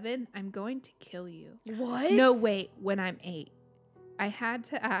I'm 7, I'm going to kill you. What? No, wait, when I'm 8. I had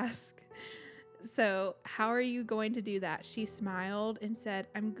to ask, so how are you going to do that? She smiled and said,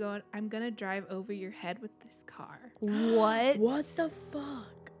 I'm going to drive over your head with this car. What? What the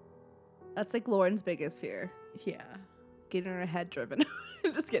fuck? That's like Lauren's biggest fear. Yeah. Getting her head driven.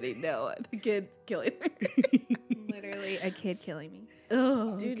 Just kidding. No, the kid killing her. Literally a kid killing me.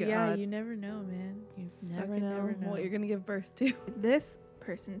 Oh, Dude, God. yeah, you never know, man. You never fucking know, never know. what you're going to give birth to. This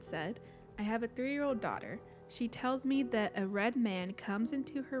person said, I have a 3-year-old daughter. She tells me that a red man comes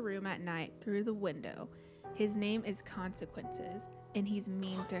into her room at night through the window. His name is Consequences, and he's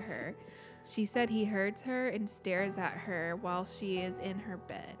mean to her. She said he hurts her and stares at her while she is in her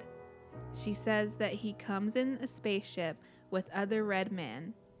bed. She says that he comes in a spaceship with other red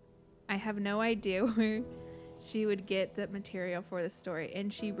men. I have no idea where she would get the material for the story,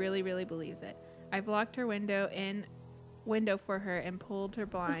 and she really, really believes it. I've locked her window for her and pulled her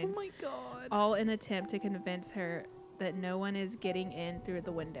blinds, my God. all in attempt to convince her that no one is getting in through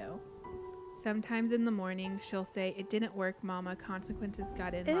the window. Sometimes in the morning, she'll say, it didn't work, Mama. Consequences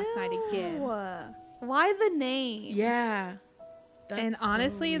got in last night again. Why the name? Yeah. And That's so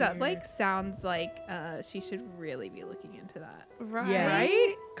honestly, that weird. like sounds like she should really be looking into that. Right. Yeah.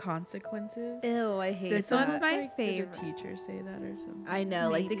 Right? Consequences. Ew, I hate This that. one's my Like, favorite. Did a teacher say that or something? I know,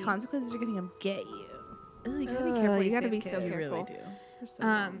 like the Maybe. consequences are going to come get you. Ugh, you gotta be Ugh, careful. what you gotta say be to so kids. You really careful. do. You're so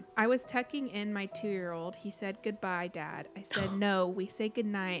dumb. I was tucking in my 2-year-old. He said, goodbye, Dad. I said, no, we say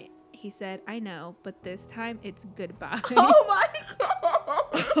goodnight. He said, I know, but this time it's goodbye. Oh my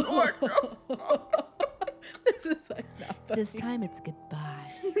God. This is like not This time it's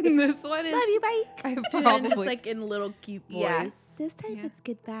goodbye. This one is. Love you, bye. I Dude, probably just like in little cute voice. Yes. This time Yeah. it's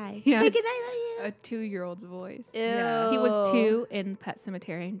goodbye. Yeah. Okay, good night, love a 2-year-old's voice. you. Yeah. He was 2 in Pet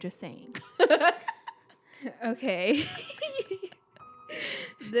Cemetery. I'm just saying. Okay.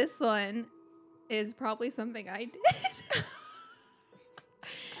 This one is probably something I did.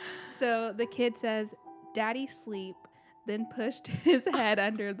 So the kid says, Daddy sleep, then pushed his head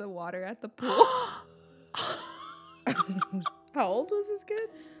under the water at the pool. How old was this kid?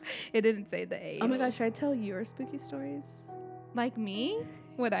 It didn't say the age. Oh my gosh, should I tell your spooky stories? Like me?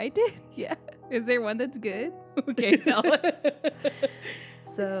 What I did? Yeah. Is there one that's good? Okay, tell it.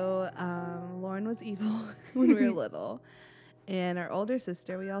 So, Lauren was evil when we were little. And our older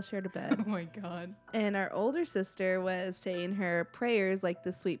sister, we all shared a bed. my god. And our older sister was saying her prayers like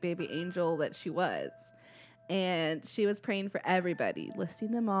the sweet baby angel that she was. And she was praying for everybody,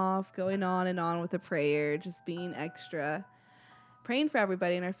 listing them off, going on and on with the prayer, just being extra, praying for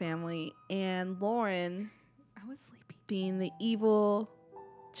everybody in our family. And Lauren, I was sleepy. being the evil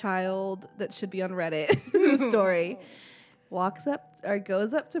child that should be on Reddit in the story, walks up or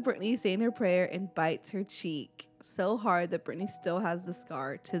goes up to Brittany saying her prayer and bites her cheek so hard that Brittany still has the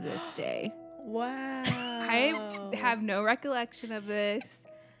scar to this day. Wow. I have no recollection of this.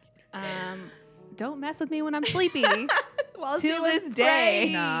 Don't mess with me when I'm sleepy. While To this day.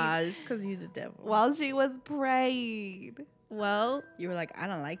 Nah, it's because you the devil. While she was praying. Well, You were like, I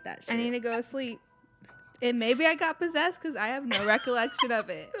don't like that shit. I need to go to sleep. And maybe I got possessed because I have no recollection of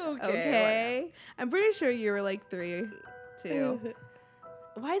it. Okay. I'm pretty sure you were like 3 too.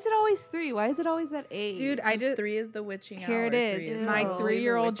 Why is it always 3? Why is it always that age? Dude, I just 3 is the witching hour. here it is. 3 is My always the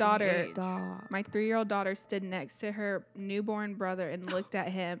 3-year-old witching daughter. age. Stop. My 3-year-old daughter stood next to her newborn brother and looked at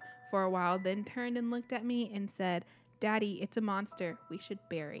him for a while, then turned and looked at me and said, "Daddy, it's a monster. We should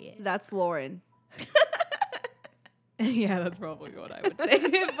bury it." That's Lauren. Yeah, that's probably what I would say.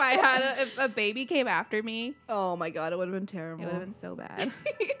 If a baby came after me, Oh my god, it would have been terrible. it would have been so bad.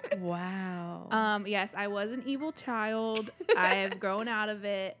 Wow. Yes, I was an evil child. I've grown out of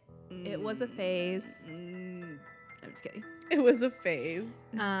it. It was a phase. I'm just kidding. It was a phase.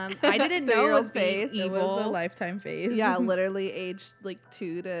 I didn't know it was 3-year-old phase. being It was a evil. lifetime phase. Yeah, literally aged like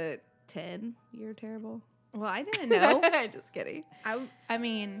 2 to 10. You're terrible. Well, I didn't know. Just kidding. I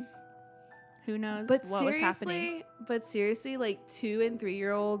mean, who knows But what was happening? seriously, like 2 and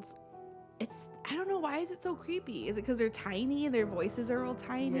 3-year-olds, I don't know, why is it so creepy? Is it because they're tiny and their voices are all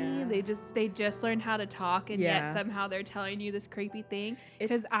tiny? Yeah. And They just learned how to talk, and Yeah. yet somehow they're telling you this creepy thing.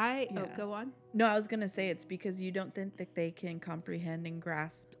 It's- Because yeah. go on. No, I was gonna say it's because you don't think that they can comprehend and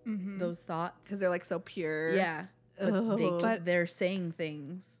grasp those thoughts. because they're like so pure. yeah, but But- they're saying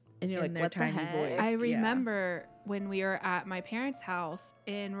things. And you're in like, their what the tiny heck? voice. I Yeah. remember when we were at my parents' house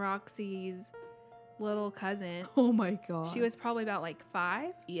and Roxy's little cousin, Oh my god. she was probably about like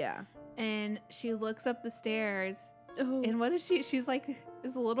 5, Yeah. and she looks up the stairs, Oh. and what is she? She's like,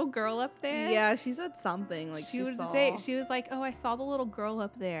 is a little girl up there? Yeah, she said something like she would saw. say, she was like, oh, I saw the little girl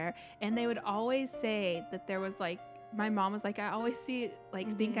up there. And they would always say that there was like, my mom was like, I always see,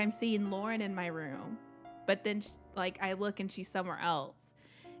 like, think I'm seeing Lauren in my room. But then, like, I look and she's somewhere else.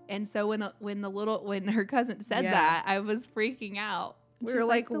 And so when her cousin said Yeah. that, I was freaking out. we She's were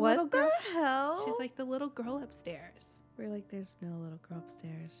like, "The what little the girl-" hell? She's like, the little girl upstairs. we're like, there's no little girl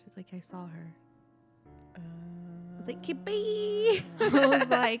upstairs. She's like, I saw her. I was like, "Kippy." I was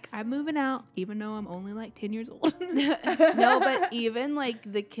like, I'm moving out, even though I'm only like 10 years old. No, but even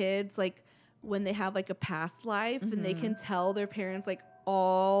like the kids, like when they have like a past life and they can tell their parents like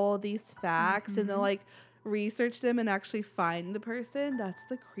all these facts and they'll like research them and actually find the person, that's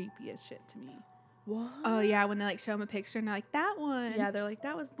the creepiest shit to me. What? Oh, yeah, when they like show them a picture and they're like, that one. Yeah, they're like,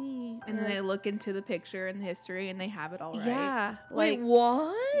 that was me. And then they look into the picture and the history and they have it all right. Yeah. Wait, Like,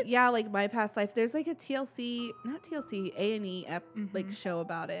 what? yeah, like my past life. There's like a not TLC, A&E like Mhm. show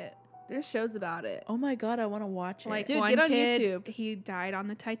about it. There's shows about it. Oh my god, I want to watch it. Like, Dude, one get on kid, YouTube. he died on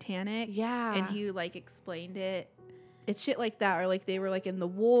the Titanic. Yeah. And he like explained it. It's shit like that, or like they were like in the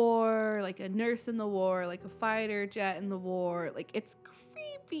war, like a nurse in the war, like a fighter jet in the war. Like it's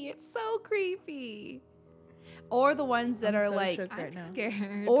creepy. It's so creepy. Or the ones that I'm are so like, shook. I'm Right now.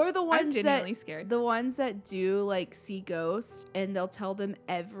 scared. or the I'm ones genuinely that scared. the ones that do like see ghosts and they'll tell them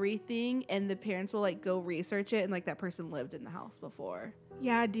everything, and the parents will like go research it, and like that person lived in the house before.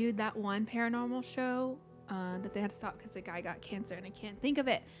 Yeah, dude, that one paranormal show that they had to stop because the guy got cancer and I can't think of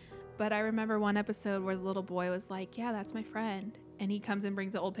it. But I remember one episode where the little boy was like, yeah, that's my friend. And he comes and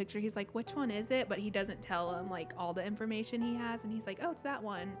brings an old picture. He's like, which one is it? But he doesn't tell him like all the information he has. And he's like, oh, it's that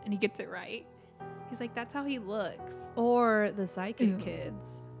one. And he gets it right. He's like, that's how he looks. Or the Psychic Ew.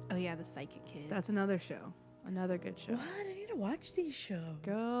 Kids. Oh, yeah, the psychic kids. That's another show. Another good show. What? I need to watch these shows.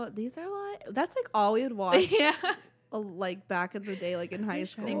 Girl, these are like, that's like all we would watch. yeah. Like back in the day, like in high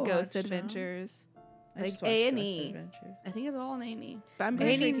school. And watch Ghost them. Adventures. I like just watched A&E. Ghost Adventures. I think it's all on A&E. But I'm A&E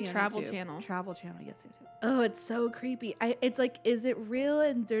pretty sure you can on Travel YouTube. Channel. Travel Channel, yes. Oh, it's so creepy. It's like, is it real?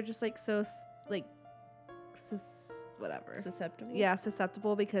 And they're just like so like, whatever. Susceptible. Yeah,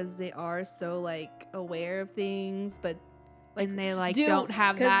 susceptible because they are so like aware of things, but like And they like Dude, don't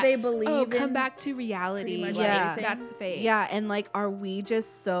have because that. they believe. Oh, come in back to reality. pretty much Like, everything. that's fake. yeah, and like, are we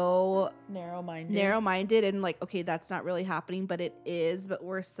just so narrow-minded. narrow-minded and like, okay, that's not really happening, but it is, but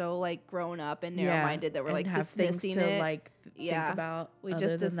we're so like grown up and narrow-minded that we're and like have things dismissing to it. like Yeah. think about. We other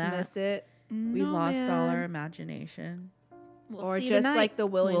just than that. dismiss it, We No, lost all man. our imagination. We'll or see just tonight. like the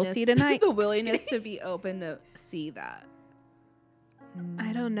willingness, see tonight. the Just willingness kidding. to be open to see that.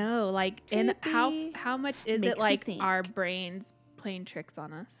 I don't know. Like, and Creepy. how much is Makes it you like think. our brains playing tricks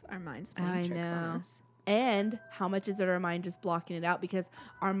on us, our minds playing I tricks on know. us? And how much is it our mind just blocking it out because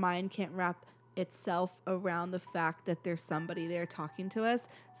our mind can't wrap itself around the fact that there's somebody there talking to us.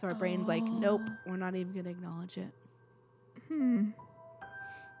 So our brain's like, nope, we're not even going to acknowledge it.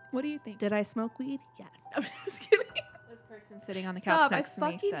 What do you think? Did I smoke weed? Yes. I'm just kidding. This person sitting on the couch Stop, I next to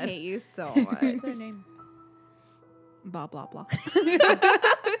me fucking said, hate you so much. What's her name? blah, blah, blah.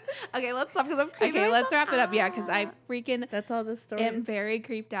 Okay, let's stop because I'm creeping Okay, let's myself wrap it up. Yeah, because I out. freaking That's all the story. am very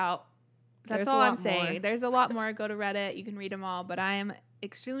creeped out That's There's a all I'm lot saying. more. There's a lot more. Go to Reddit. You can read them all. But I am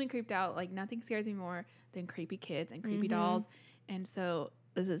extremely creeped out. Like, nothing scares me more than creepy kids and creepy dolls. And so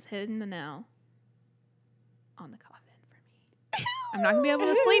this is hitting the nail on the coffin for me. I'm not going to be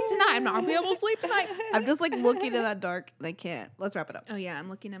able to sleep tonight. I'm not going to be able to sleep tonight. I'm just like looking in that dark and I can't. Let's wrap it up. Oh, yeah. I'm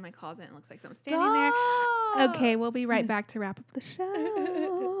looking in my closet and it looks like someone's standing there. Okay. We'll be right back to wrap up the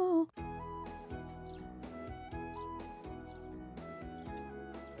show.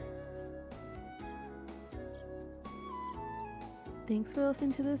 Thanks for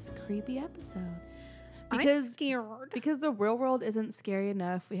listening to this creepy episode. I'm scared. Because the real world isn't scary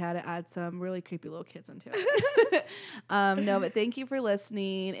enough, we had to add some really creepy little kids into it. No, but thank you for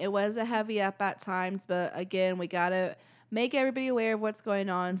listening. It was a heavy up at times, but again, we got to make everybody aware of what's going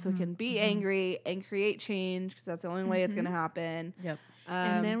on so we can be angry and create change because that's the only way it's going to happen. Yep.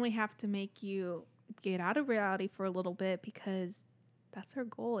 And then we have to make you get out of reality for a little bit because that's our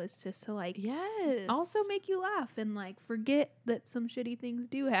goal, is just to like yes. also make you laugh and like forget that some shitty things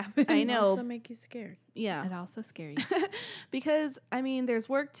do happen. I know. Also make you scared. Yeah. And also scare you. Because, I mean, there's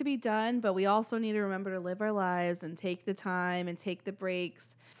work to be done, but we also need to remember to live our lives and take the time and take the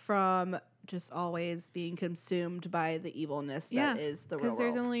breaks from just always being consumed by the evilness that is the real world.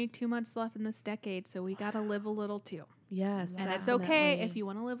 Because there's only 2 months left in this decade, so we got to live a little too. Yes, And it's okay definitely. if you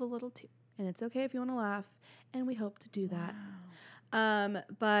want to live a little too. And it's okay if you want to laugh, and we hope to do that.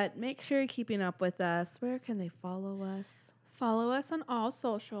 But make sure you're keeping up with us. Where can they follow us? Follow us on all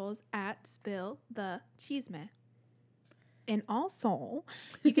socials at Spill the Cheesemeh. And also,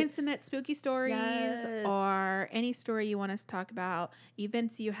 you can submit spooky stories Yes. or any story you want us to talk about,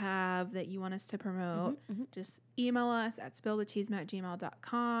 events you have that you want us to promote. Just email us at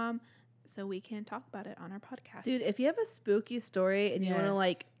spillthecheesemeh@gmail.com so we can talk about it on our podcast. Dude, if you have a spooky story and you want to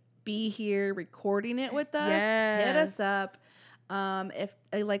like be here recording it with us, hit us up. If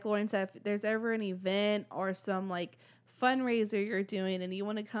like Lauren said, if there's ever an event or some like fundraiser you're doing and you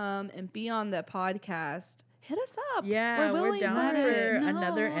want to come and be on the podcast, hit us up. Yeah, we're willing down Let for us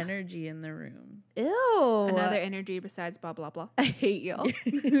another know. energy in the room. Ew. Another energy besides blah, blah, blah. I hate y'all.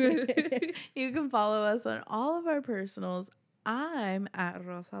 You can follow us on all of our personals. I'm at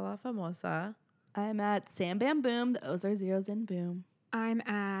Rosa La Famosa. I'm at Sam Bam Boom. The O's are zeros in boom. I'm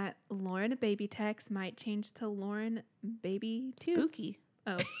at Lauren Baby Tex. Might change to Lauren Baby Tooth. Spooky.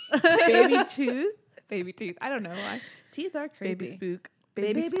 Oh. Baby Tooth. Baby Tooth. I don't know why. Teeth are creepy. Baby Spook.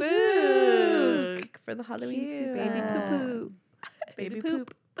 Baby Spook. Spook. For the Halloween Cute. season. Baby poo poo. Baby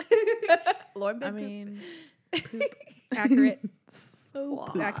poop. Lauren I Baby mean, Accurate. so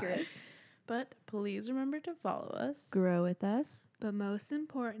It's accurate. But please remember to follow us. Grow with us. But most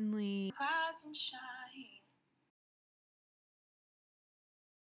importantly, Rise and shine.